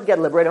liberated, in order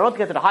to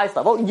get to the highest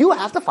level, you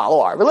have to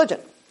follow our religion.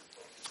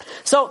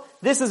 So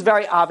this is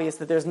very obvious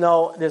that there's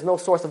no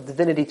source of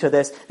divinity to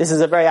this. This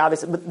is a very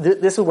obvious.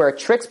 This is where it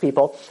tricks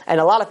people, and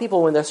a lot of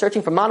people, when they're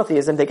searching for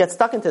monotheism, they get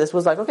stuck into this.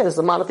 Was like, okay, this is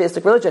a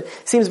monotheistic religion.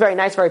 Seems very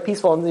nice, very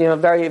peaceful,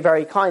 and very,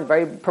 very kind,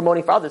 very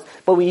promoting for others.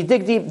 But when you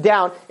dig deep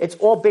down, it's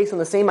all based on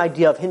the same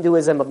idea of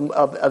Hinduism,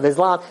 of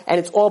Islam, and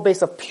it's all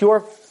based on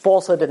pure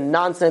falsehood and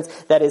nonsense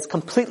that is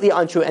completely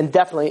untrue and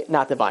definitely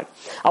not divine.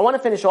 I want to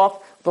finish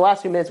off. The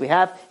last few minutes we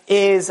have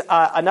is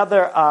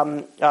another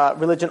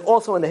religion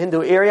also in the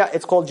Hindu area.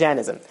 It's called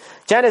Jainism.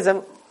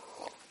 Jainism,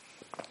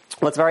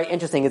 what's very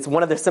interesting, it's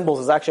one of their symbols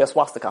is actually a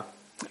swastika.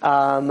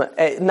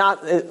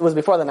 It was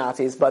before the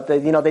Nazis, but they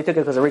took it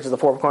because it reaches the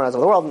four corners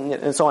of the world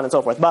and so on and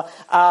so forth. But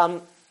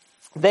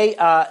they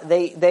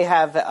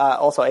have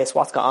also a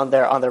swastika on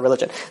their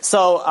religion,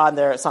 so on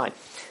their sign.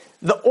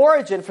 The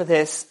origin for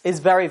this is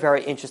very,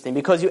 very interesting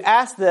because you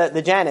ask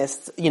the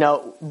Jainists,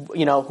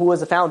 who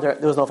was the founder.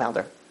 There was no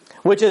founder.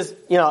 Which is,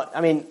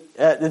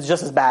 it's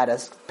just as bad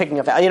as picking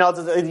a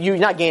you're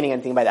not gaining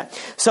anything by that.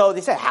 So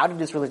they said, how did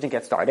this religion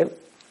get started?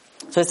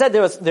 So they said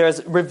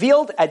there's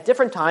revealed at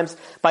different times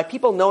by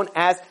people known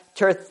as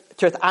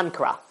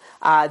Tirthankara.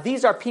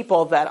 These are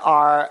people that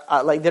are,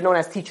 they're known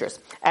as teachers.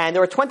 And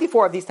there were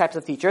 24 of these types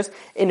of teachers.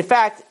 In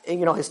fact,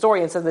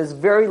 historians said there's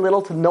very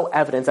little to no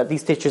evidence that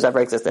these teachers ever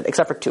existed,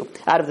 except for 2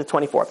 out of the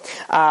 24.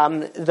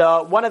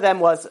 One of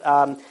them was,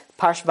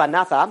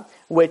 Parshvanatha,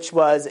 which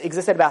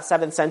existed about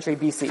 7th century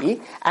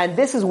BCE, and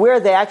this is where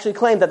they actually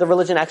claim that the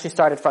religion actually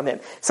started from him.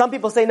 Some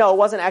people say no, it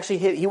wasn't actually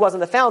he wasn't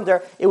the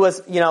founder. It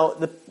was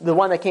the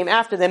one that came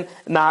after them,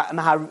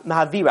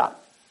 Mahavira.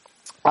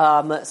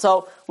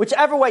 So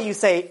whichever way you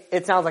say,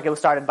 it sounds like it was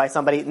started by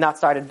somebody, not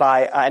started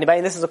by anybody.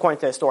 And this is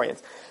according to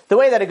historians. The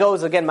way that it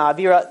goes, again,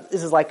 Mahavira,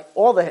 this is like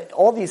all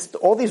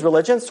these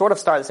religions sort of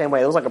start the same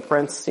way. It was like a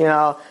prince,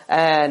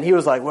 and he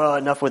was like, well,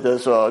 enough with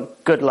this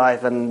good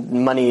life and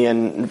money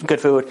and good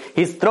food.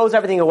 He throws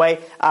everything away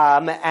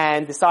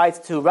and decides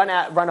to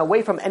run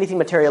away from anything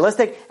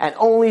materialistic and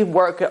only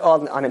work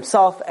on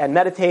himself and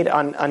meditate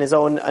on his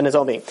own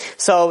being.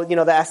 So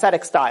the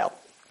ascetic style.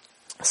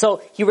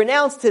 So he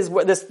renounced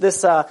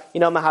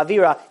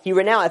Mahavira. He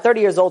renounced at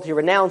 30 years old. He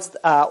renounced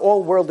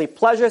all worldly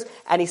pleasures,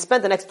 and he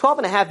spent the next 12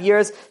 and a half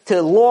years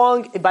to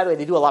long. By the way,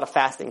 they do a lot of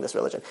fasting in this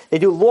religion. They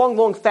do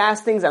long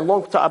fastings and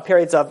long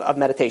periods of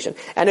meditation.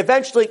 And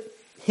eventually,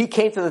 he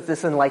came to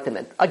this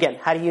enlightenment. Again,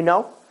 how do you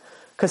know?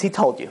 Because he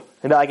told you.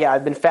 He'd be like, yeah,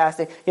 I've been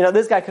fasting.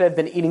 This guy could have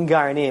been eating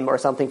garanim or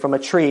something from a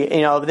tree,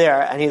 over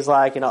there. And he's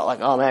like,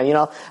 oh man,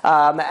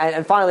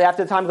 and finally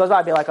after the time goes by,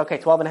 I'd be like, okay,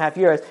 12 and a half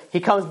years.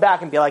 He comes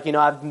back and be like,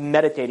 I've been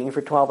meditating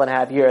for 12 and a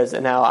half years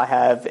and now I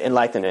have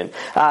enlightenment.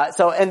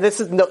 And this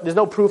is there's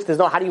no proof,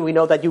 how do we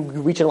know that you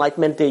reach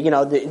enlightenment? Did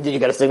you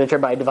get a signature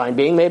by a divine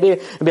being maybe?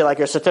 It'd be like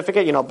your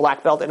certificate,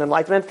 black belt in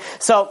enlightenment.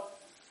 So,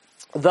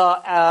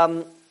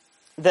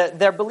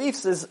 their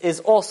beliefs is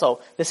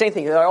also the same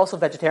thing. They're also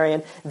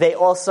vegetarian. They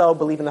also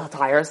believe in the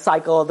entire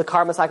cycle, the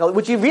karma cycle,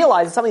 which you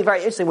realize is something very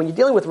interesting when you're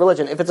dealing with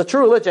religion. If it's a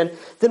true religion,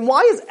 then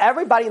why is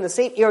everybody in the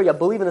same area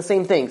believing the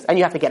same things? And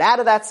you have to get out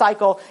of that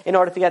cycle in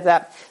order to get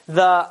that.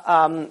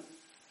 They're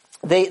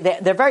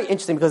very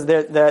interesting because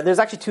there's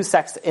actually 2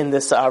 sects in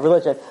this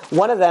religion.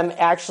 One of them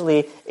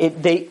actually,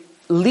 they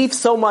leave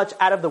so much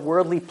out of the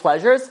worldly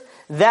pleasures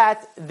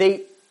that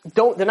they're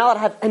not allowed to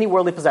have any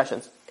worldly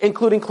possessions,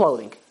 including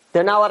clothing.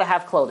 They're not allowed to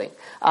have clothing,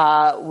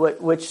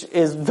 which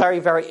is very,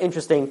 very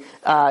interesting,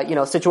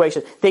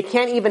 situation. They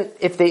can't even,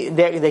 if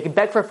they can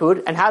beg for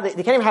food, and they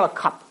can't even have a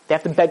cup. They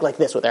have to beg like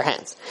this with their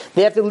hands.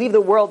 They have to leave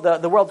the world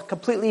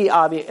completely,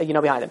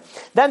 behind them.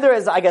 Then there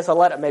is, I guess, a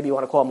letter, maybe you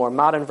want to call it a more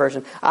modern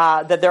version,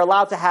 that they're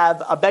allowed to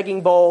have a begging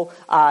bowl,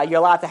 you're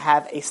allowed to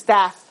have a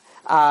staff,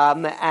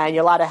 and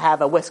you're allowed to have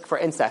a whisk for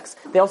insects.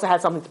 They also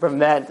had something to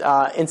prevent,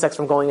 insects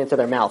from going into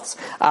their mouths.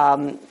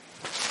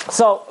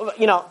 So,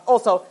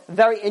 also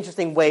very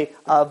interesting way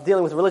of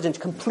dealing with religion,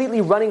 completely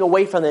running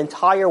away from the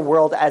entire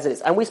world as it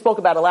is. And we spoke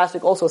about it last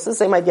week also. It's the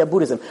same idea of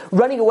Buddhism,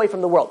 running away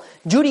from the world.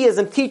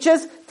 Judaism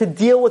teaches to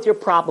deal with your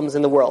problems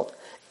in the world.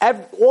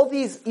 All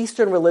these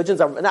Eastern religions,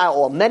 not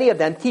all, many of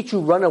them teach you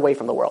run away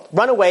from the world.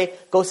 Run away,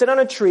 go sit on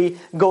a tree,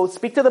 go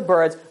speak to the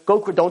birds,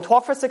 don't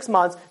talk for 6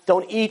 months,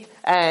 don't eat,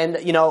 and,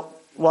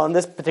 in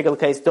this particular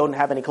case, don't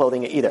have any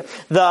clothing either.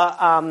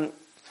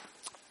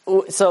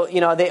 So,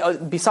 they,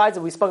 besides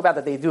we spoke about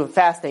that they do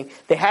fasting,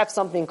 they have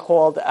something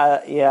called,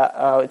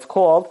 it's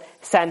called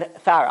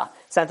Santhara.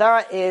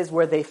 Santhara is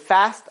where they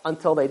fast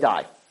until they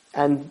die,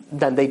 and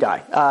then they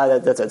die.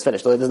 That's it, it's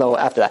finished. There's no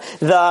after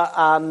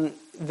that.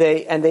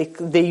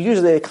 They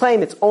usually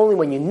claim it's only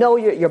when you know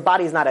your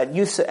body is not at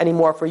use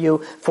anymore for you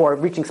for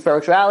reaching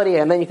spirituality,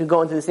 and then you can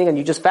go into this thing and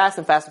you just fast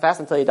and fast and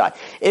fast until you die.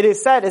 It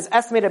is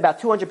estimated about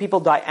 200 people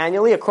die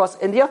annually across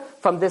India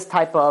from this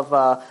type of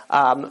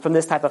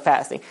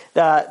fasting.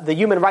 The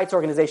human rights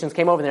organizations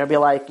came over there and be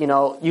like, you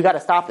got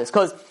to stop this,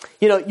 because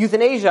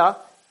euthanasia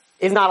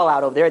is not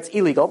allowed over there; it's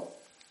illegal.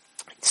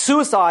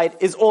 Suicide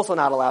is also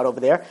not allowed over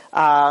there.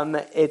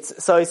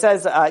 So he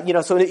says,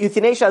 so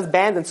euthanasia is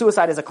banned and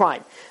suicide is a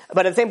crime.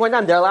 But at the same point in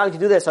time, they're allowing to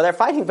do this, so they're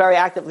fighting very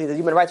actively, the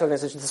human rights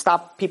organizations, to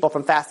stop people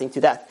from fasting to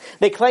death.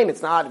 They claim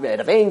it's not out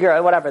of anger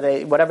or whatever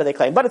they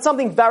claim. But it's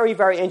something very,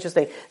 very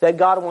interesting that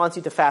God wants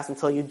you to fast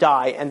until you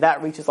die, and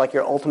that reaches like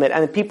your ultimate.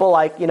 And people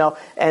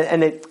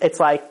it's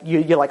like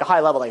you're like a high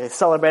level, like they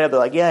celebrate it, they're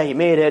like, yeah, you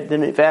made it,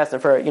 didn't fast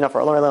for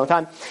a long, long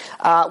time.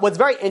 What's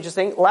very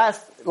interesting,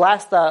 last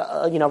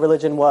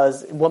religion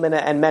was women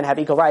and men have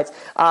equal rights.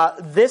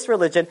 This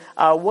religion,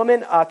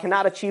 women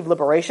cannot achieve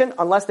liberation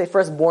unless they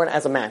first born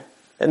as a man.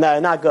 And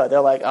they're not good.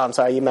 They're like, oh, I'm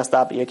sorry, you messed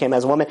up. You came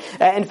as a woman.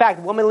 In fact,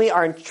 womanly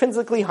are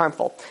intrinsically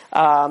harmful.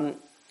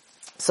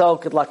 So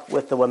good luck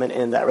with the women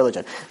in that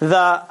religion.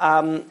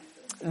 The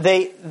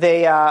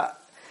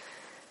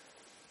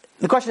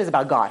question is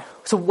about God.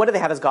 So what do they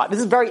have as God? This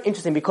is very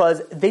interesting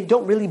because they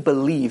don't really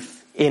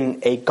believe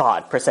in a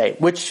God per se,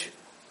 which,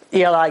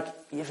 like,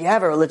 if you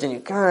have a religion, you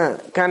kind of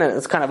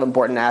it's kind of an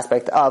important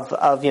aspect of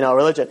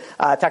religion,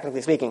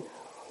 technically speaking.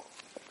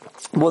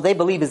 What they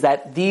believe is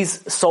that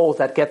these souls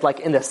that get like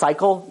in the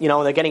cycle,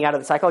 they're getting out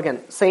of the cycle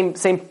again. Same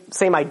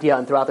idea,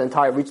 and throughout the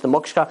entire reach the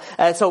moksha.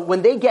 So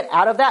when they get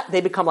out of that,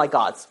 they become like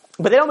gods.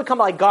 But they don't become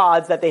like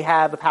gods that they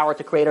have the power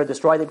to create or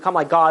destroy. They become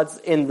like gods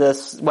in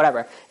this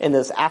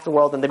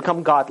afterworld, and they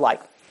become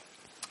godlike.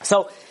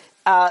 So.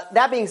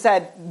 That being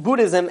said,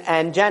 Buddhism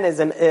and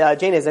Jainism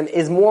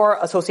is more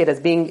associated as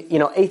being,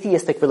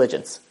 atheistic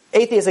religions.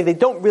 Atheistic, they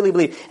don't really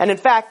believe. And in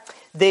fact,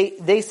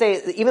 they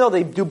say, even though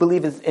they do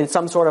believe in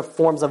some sort of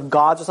forms of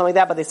gods or something like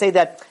that, but they say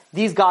that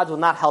these gods will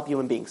not help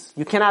human beings.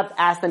 You cannot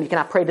ask them, you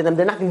cannot pray to them,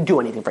 they're not going to do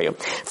anything for you.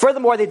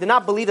 Furthermore, they do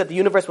not believe that the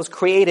universe was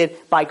created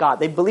by God.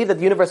 They believe that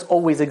the universe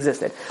always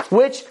existed,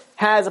 which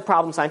has a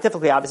problem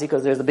scientifically, obviously,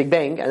 because there's the Big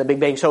Bang, and the Big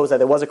Bang shows that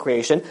there was a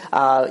creation,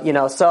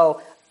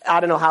 so I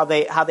don't know how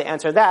they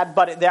answer that,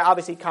 but they're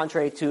obviously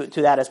contrary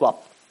to that as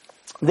well.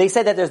 They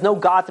say that there's no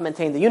God to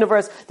maintain the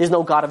universe, there's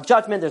no God of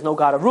judgment, there's no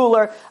God of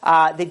ruler.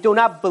 They do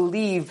not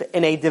believe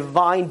in a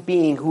divine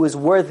being who is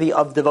worthy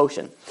of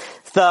devotion.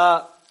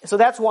 So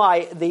that's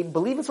why they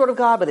believe in sort of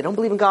God, but they don't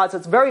believe in God, so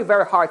it's very,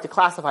 very hard to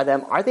classify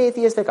them. Are they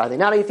atheistic? Are they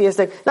not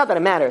atheistic? Not that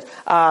it matters.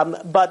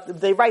 But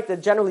they write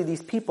that generally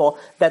these people,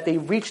 that they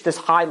reach this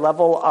high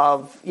level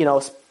of,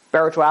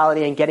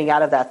 spirituality and getting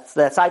out of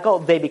that cycle,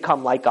 they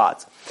become like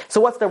gods.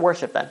 So what's their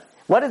worship then?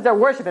 What is their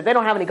worship if they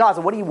don't have any gods?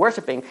 What are you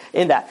worshiping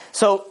in that?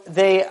 So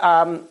they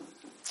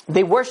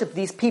worship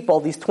these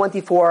people, these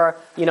 24,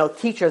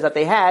 teachers that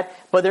they had,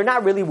 but they're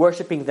not really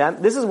worshiping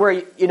them. This is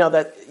where,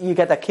 that you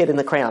get that kid in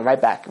the crayon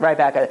right back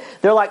at it.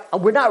 They're like,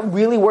 we're not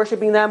really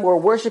worshiping them. We're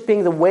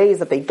worshiping the ways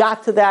that they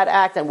got to that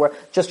act, and we're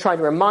just trying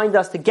to remind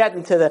us to get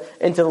into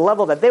the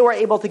level that they were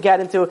able to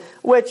get into,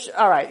 which,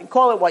 alright,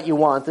 call it what you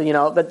want,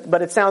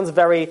 but it sounds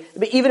but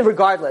even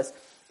regardless,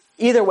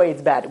 either way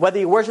it's bad. Whether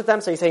you worship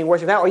them, so you're saying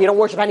worship them, or you don't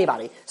worship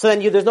anybody. So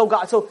then there's no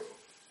God. So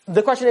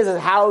the question is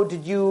how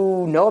did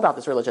you know about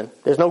this religion?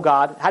 There's no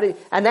God.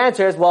 And the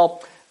answer is,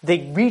 well, they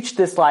reached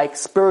this like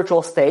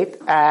spiritual state,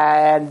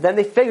 and then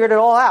they figured it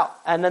all out.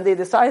 And then they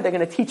decided they're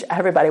going to teach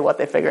everybody what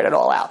they figured it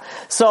all out.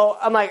 So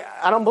I'm like,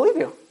 I don't believe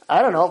you.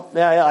 I don't know.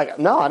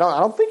 No, I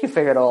don't think you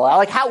figured it all out.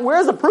 Like,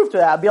 where's the proof to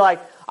that? I'd be like,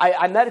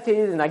 I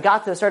meditated and I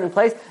got to a certain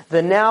place,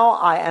 then now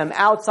I am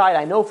outside,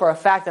 I know for a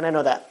fact, and I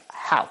know that.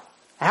 How?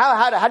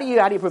 How do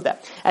you prove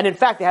that? And in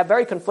fact, they have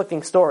very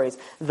conflicting stories.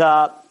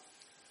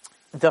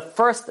 The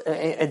first,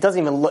 it doesn't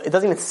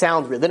even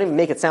sound real. They didn't even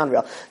make it sound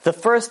real. The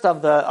first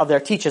of their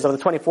teachers, of the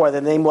 24,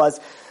 the name was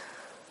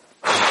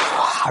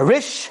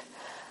Harish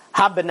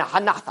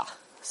Habanahanatha,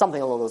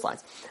 something along those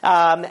lines.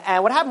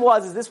 And what happened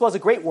was, this was a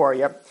great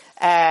warrior,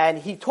 and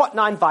he taught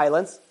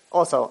nonviolence.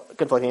 Also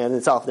conflicting in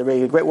itself. The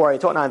really great warrior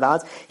taught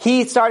nonviolence.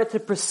 He started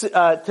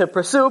to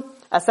pursue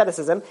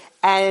asceticism,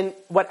 and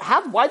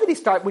why did he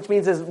start, which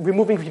means is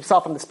removing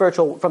himself from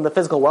the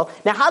physical world.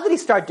 Now, how did he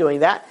start doing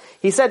that?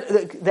 He said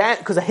that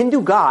because a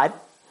Hindu god,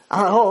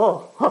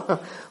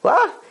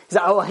 what? He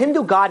said, a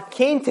Hindu god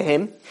came to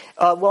him,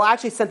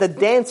 actually sent a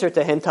dancer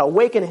to him to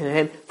awaken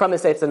him from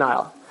his state of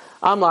denial.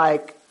 I'm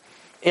like,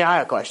 I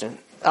had a question.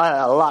 I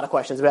had a lot of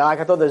questions. But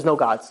I thought there's no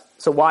gods.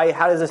 So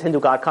how does this Hindu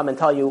god come and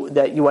tell you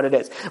what it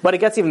is? But it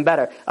gets even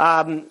better.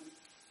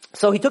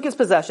 So he took his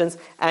possessions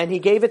and he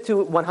gave it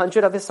to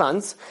 100 of his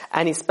sons,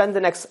 and he spent the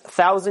next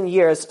 1,000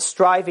 years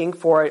striving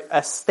for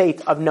a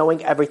state of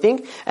knowing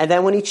everything. And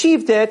then when he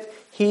achieved it,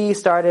 he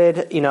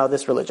started,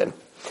 this religion.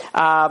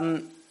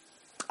 Okay.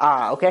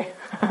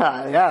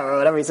 Yeah,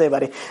 whatever you say,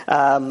 buddy.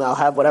 I'll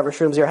have whatever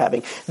shrooms you're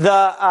having.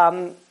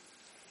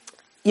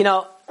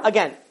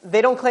 again,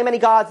 they don't claim any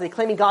gods. They're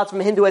claiming gods from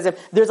Hinduism.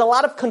 There's a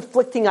lot of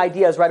conflicting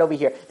ideas right over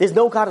here. There's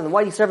no God, and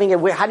why are you serving it?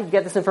 How do you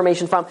get this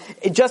information from?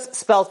 It just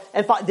spells,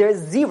 and there's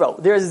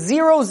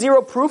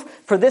zero proof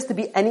for this to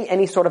be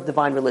any sort of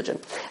divine religion.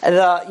 And,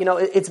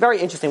 it's very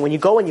interesting when you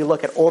go and you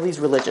look at all these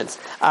religions,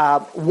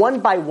 one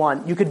by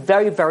one, you could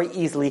very, very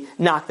easily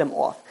knock them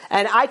off.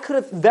 And I could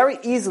have very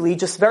easily,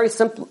 just very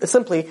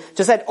simply,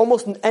 just said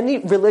almost any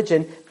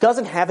religion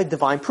doesn't have a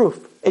divine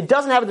proof. It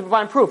doesn't have a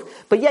divine proof.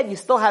 But yet you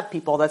still have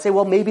people that say,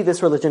 well, maybe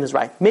this religion is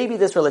right. Maybe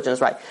this religion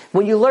is right.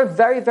 When you learn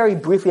very, very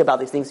briefly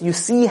about these things, you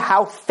see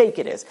how fake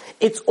it is.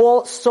 It's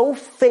all so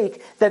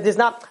fake that there's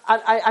not,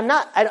 I'm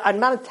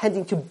not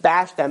intending to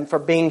bash them for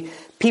being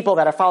people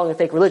that are following a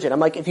fake religion. I'm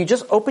like, if you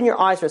just open your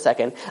eyes for a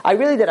second, I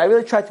really did. I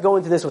really tried to go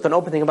into this with an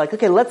open thing. I'm like,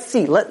 okay, let's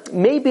see.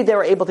 Maybe they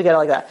were able to get it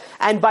like that.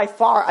 And by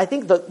far, I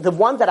think the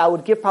one that I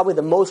would give probably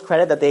the most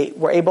credit that they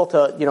were able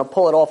to,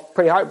 pull it off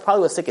pretty hard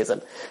probably was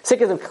Sikhism.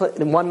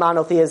 Sikhism, one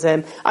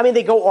monotheism. I mean,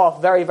 they go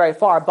off very, very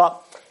far, but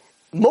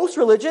most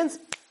religions,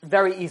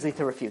 very easy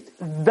to refute.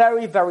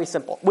 Very, very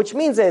simple. Which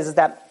means is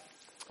that,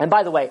 and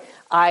by the way,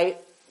 I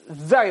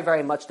very,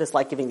 very much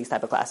dislike giving these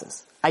type of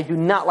classes. I do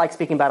not like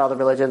speaking about other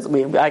religions.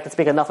 I can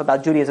speak enough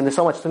about Judaism. There's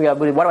so much to speak about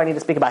Buddhism. What do I need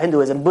to speak about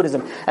Hinduism,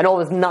 Buddhism, and all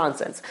this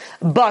nonsense?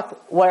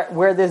 But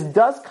where this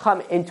does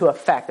come into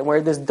effect, and where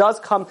this does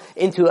come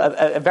into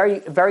a very,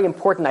 very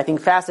important, I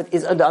think, facet,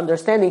 is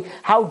understanding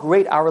how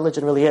great our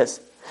religion really is.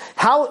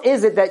 How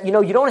is it that, you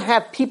don't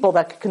have people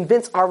that can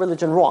convince our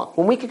religion wrong?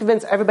 When we can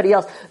convince everybody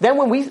else, then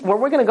when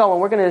we're going to go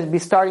and we're going to be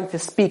starting to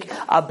speak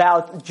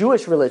about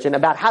Jewish religion,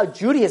 about how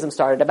Judaism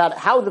started, about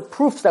how the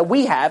proofs that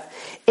we have,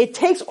 it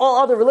takes all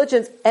other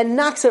religions and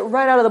knocks it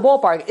right out of the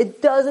ballpark.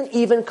 It doesn't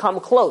even come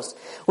close.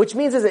 Which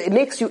means is it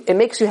makes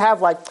you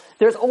have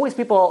there's always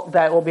people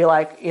that will be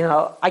like,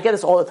 I get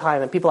this all the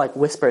time, and people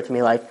whisper to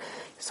me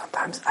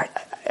sometimes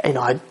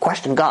I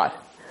question God.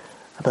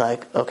 I'd be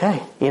like,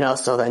 okay,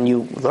 so then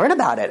you learn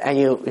about it and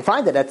you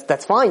find that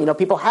that's fine.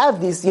 People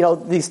have these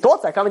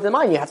thoughts that come into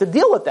mind. You have to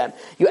deal with them.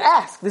 You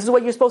ask. This is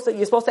what you're supposed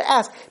to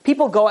ask.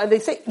 People go and they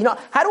say,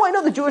 how do I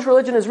know the Jewish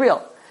religion is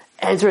real?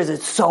 Answer is,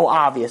 it's so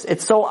obvious.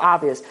 It's so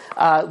obvious.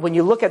 When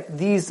you look at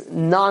these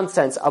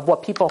nonsense of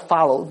what people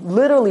follow,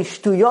 literally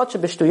shtuyot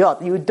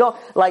shebeshtuyot. You don't,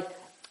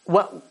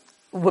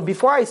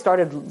 before I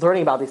started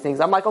learning about these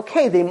things, I'm like,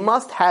 okay, they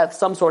must have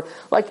some sort,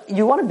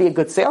 you want to be a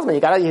good salesman,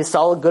 you gotta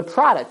sell a good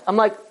product. I'm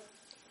like,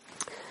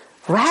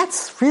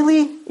 rats?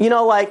 Really?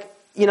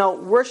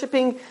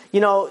 Worshipping,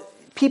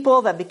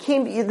 people that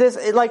became this,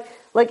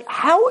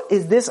 how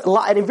is this,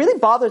 and it really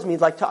bothers me,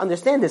 to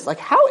understand this,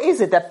 how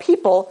is it that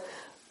people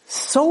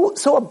so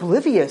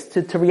oblivious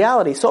to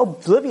reality, so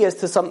oblivious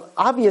to some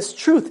obvious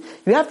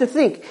truth? You have to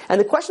think. And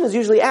the question is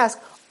usually asked,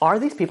 are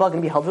these people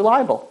going to be held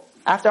reliable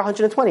after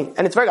 120?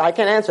 And I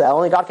can't answer that,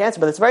 only God can answer,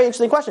 but it's a very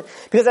interesting question.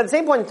 Because at the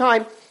same point in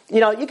time,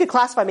 you could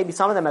classify maybe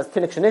some of them as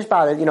Tinnik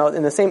Shenishba,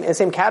 in the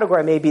same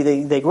category, maybe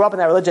they grew up in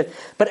that religion.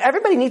 But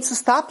everybody needs to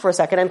stop for a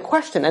second and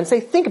question and say,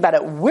 think about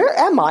it. Where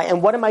am I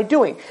and what am I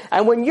doing?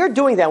 And when you're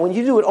doing that, when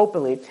you do it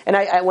openly,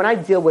 and when I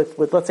deal with,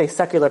 let's say,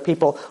 secular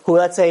people who,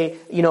 let's say,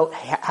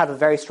 have a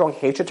very strong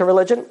hatred to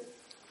religion,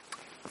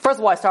 first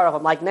of all, I start off,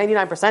 I'm like,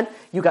 99%,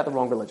 you got the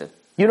wrong religion.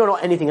 You don't know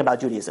anything about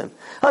Judaism.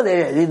 Oh,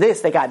 they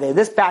got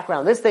this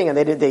background, this thing, and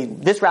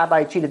this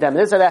rabbi cheated them,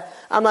 this or that.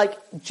 I'm like,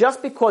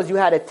 just because you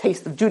had a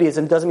taste of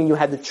Judaism doesn't mean you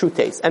had the true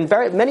taste. And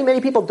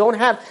many people don't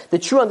have the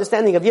true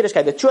understanding of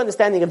Yiddishkeit, the true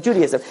understanding of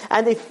Judaism.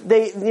 And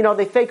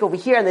they fake over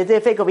here and they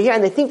fake over here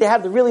and they think they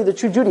have the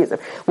true Judaism.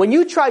 When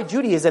you try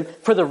Judaism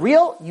for the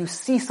real, you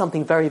see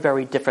something very,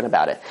 very different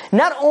about it.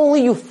 Not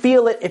only you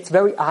feel it, it's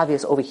very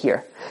obvious over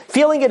here.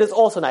 Feeling it is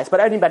also nice, but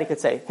anybody could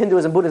say,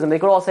 Hinduism, Buddhism, they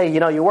could all say,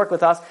 you work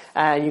with us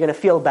and you're going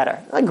to feel better.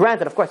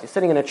 Granted, of course, you're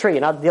sitting in a tree,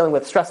 you're not dealing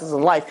with stresses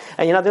in life,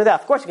 and you're not doing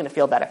that. Of course you're going to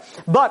feel better.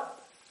 But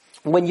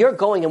when you're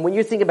going and when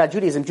you're thinking about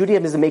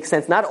Judaism makes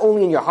sense not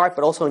only in your heart,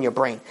 but also in your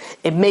brain.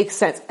 It makes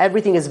sense.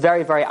 Everything is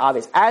very, very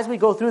obvious. As we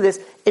go through this,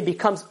 it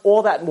becomes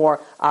all that more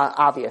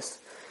obvious.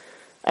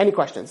 Any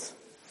questions?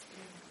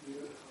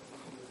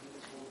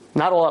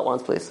 Not all at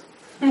once, please.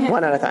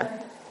 One at a time.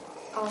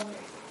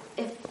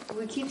 If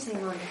we keep saying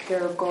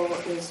their goal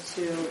is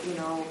to,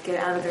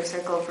 get out of their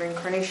cycle of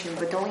reincarnation,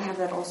 but don't we have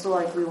that also,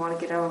 we want to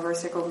get out of our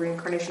cycle of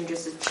reincarnation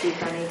just to achieve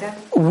Ganeda?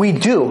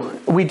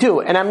 We do.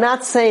 And I'm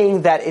not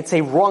saying that it's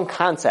a wrong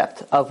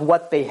concept of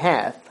what they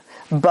have,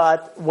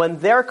 but when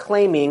they're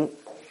claiming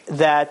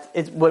that,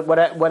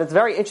 what is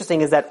very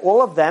interesting is that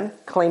all of them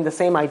claim the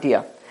same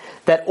idea,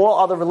 that all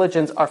other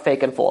religions are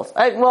fake and false.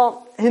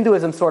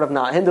 Hinduism sort of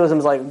not. Hinduism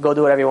is go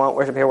do whatever you want,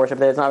 worship here, worship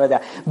there. It's not like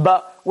that.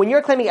 But when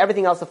you're claiming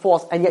everything else is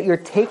false, and yet you're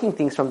taking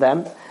things from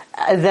them,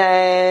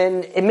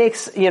 then it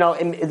makes,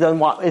 then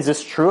what, is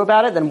this true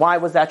about it? Then why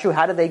was that true?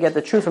 How did they get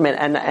the truth from it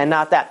and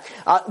not that?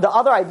 The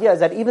other idea is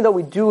that even though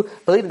we do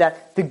believe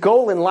that, the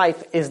goal in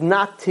life is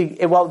not to,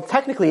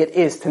 technically it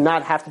is to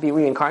not have to be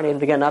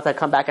reincarnated again, not to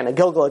come back in a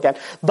Gilgal again,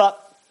 but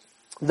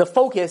the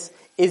focus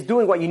is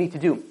doing what you need to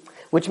do.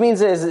 Which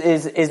means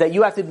is that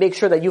you have to make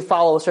sure that you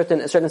follow a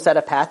certain set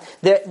of path.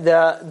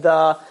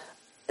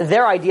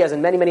 their ideas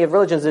in many of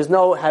religions, there's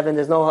no heaven,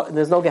 there's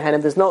no Gehenna,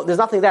 there's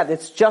nothing like that.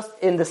 It's just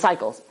in the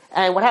cycles.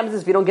 And what happens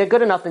is if you don't get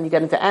good enough, then you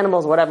get into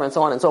animals, whatever, and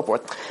so on and so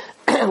forth.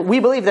 We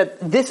believe that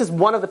this is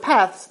one of the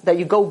paths that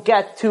you go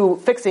get to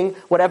fixing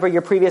whatever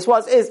your previous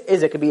was.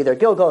 Is it could be either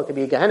Gilgal, it could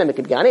be Gehenna, it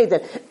could be Gan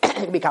Eden, it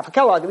could be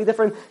Kafakela, it could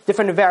be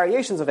different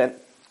variations of it.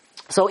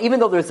 So even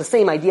though there's the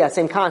same idea,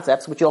 same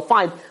concepts, which you'll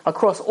find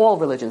across all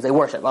religions, they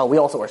worship. Well, we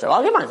also worship.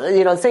 Well, come on,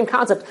 the same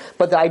concept,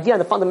 but the idea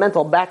and the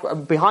fundamental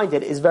behind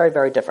it is very,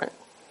 very different.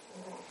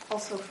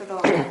 Also for the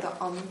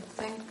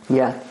thing.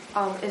 Yeah.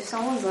 If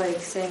someone's like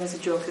saying as a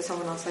joke to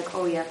someone else, like,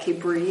 "Oh yeah, okay,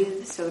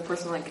 breathe," so the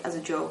person like as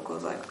a joke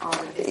goes like,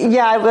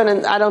 Yeah,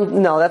 I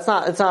don't know. It's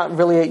not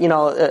really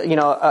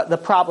the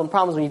problem.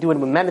 Problems when you do it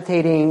with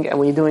meditating and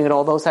when you're doing it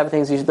all those type of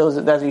things. You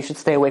should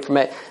stay away from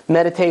it.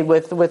 Meditate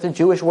with the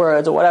Jewish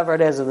words or whatever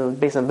it is,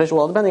 based on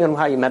visual, depending on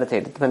how you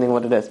meditate, depending on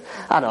what it is.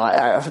 I don't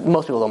know.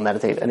 Most people don't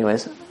meditate,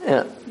 anyways.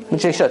 Yeah,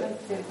 which they should.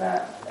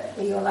 Are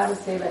you allowed to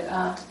say like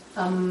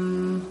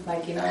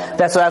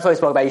That's what we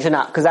spoke about. You should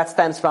not, because that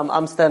stems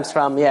from stems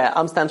from Hindu,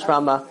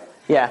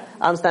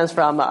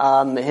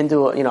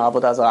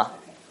 Avodah Zarah.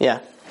 Yeah.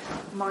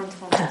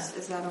 Mindfulness,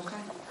 is that okay?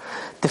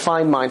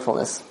 Define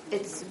mindfulness.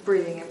 It's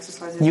breathing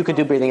exercises. You could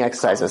do breathing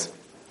exercises.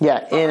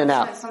 Yeah, in and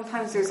out.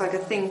 Sometimes there's like a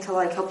thing to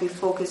like help you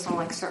focus on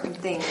like certain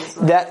things.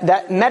 Like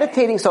that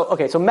meditating. So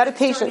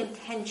meditation. Certain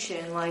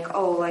intention,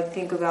 like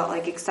think about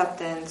like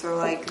acceptance or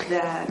like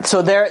that.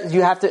 So there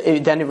you have to.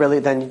 Then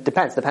it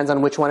depends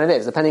on which one it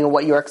is, depending on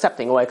what you're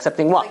accepting or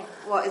accepting what.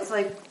 It's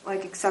like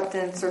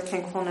acceptance or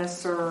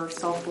thankfulness or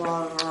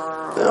self-love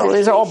or.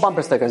 These are all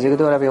bumper stickers. You can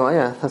do whatever you want.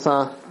 Yeah, that's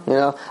not.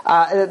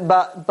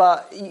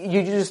 But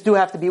you just do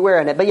have to be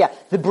aware in it. But yeah,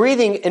 the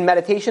breathing in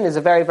meditation is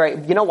a very,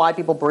 very. You know why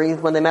people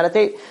breathe when they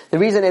meditate? The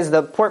reason is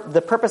the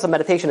purpose of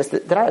meditation is.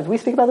 Did we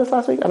speak about this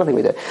last week? I don't think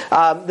we did.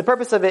 The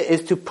purpose of it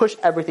is to push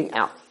everything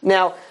out.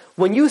 Now,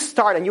 when you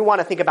start and you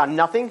want to think about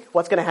nothing,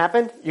 what's going to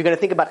happen? You're going to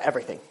think about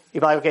everything.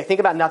 You're like, okay, think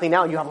about nothing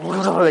now, and you have,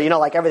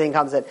 like everything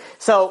comes in.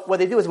 So what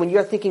they do is when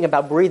you're thinking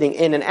about breathing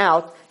in and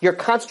out, you're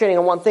concentrating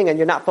on one thing and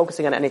you're not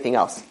focusing on anything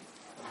else.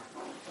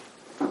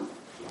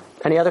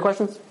 Any other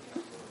questions?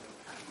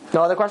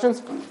 No other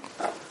questions?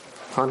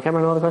 On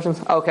camera, no other questions?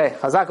 Okay,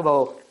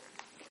 Chazak.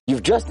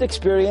 You've just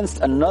experienced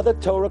another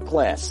Torah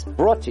class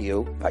brought to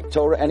you by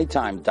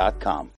TorahAnytime.com.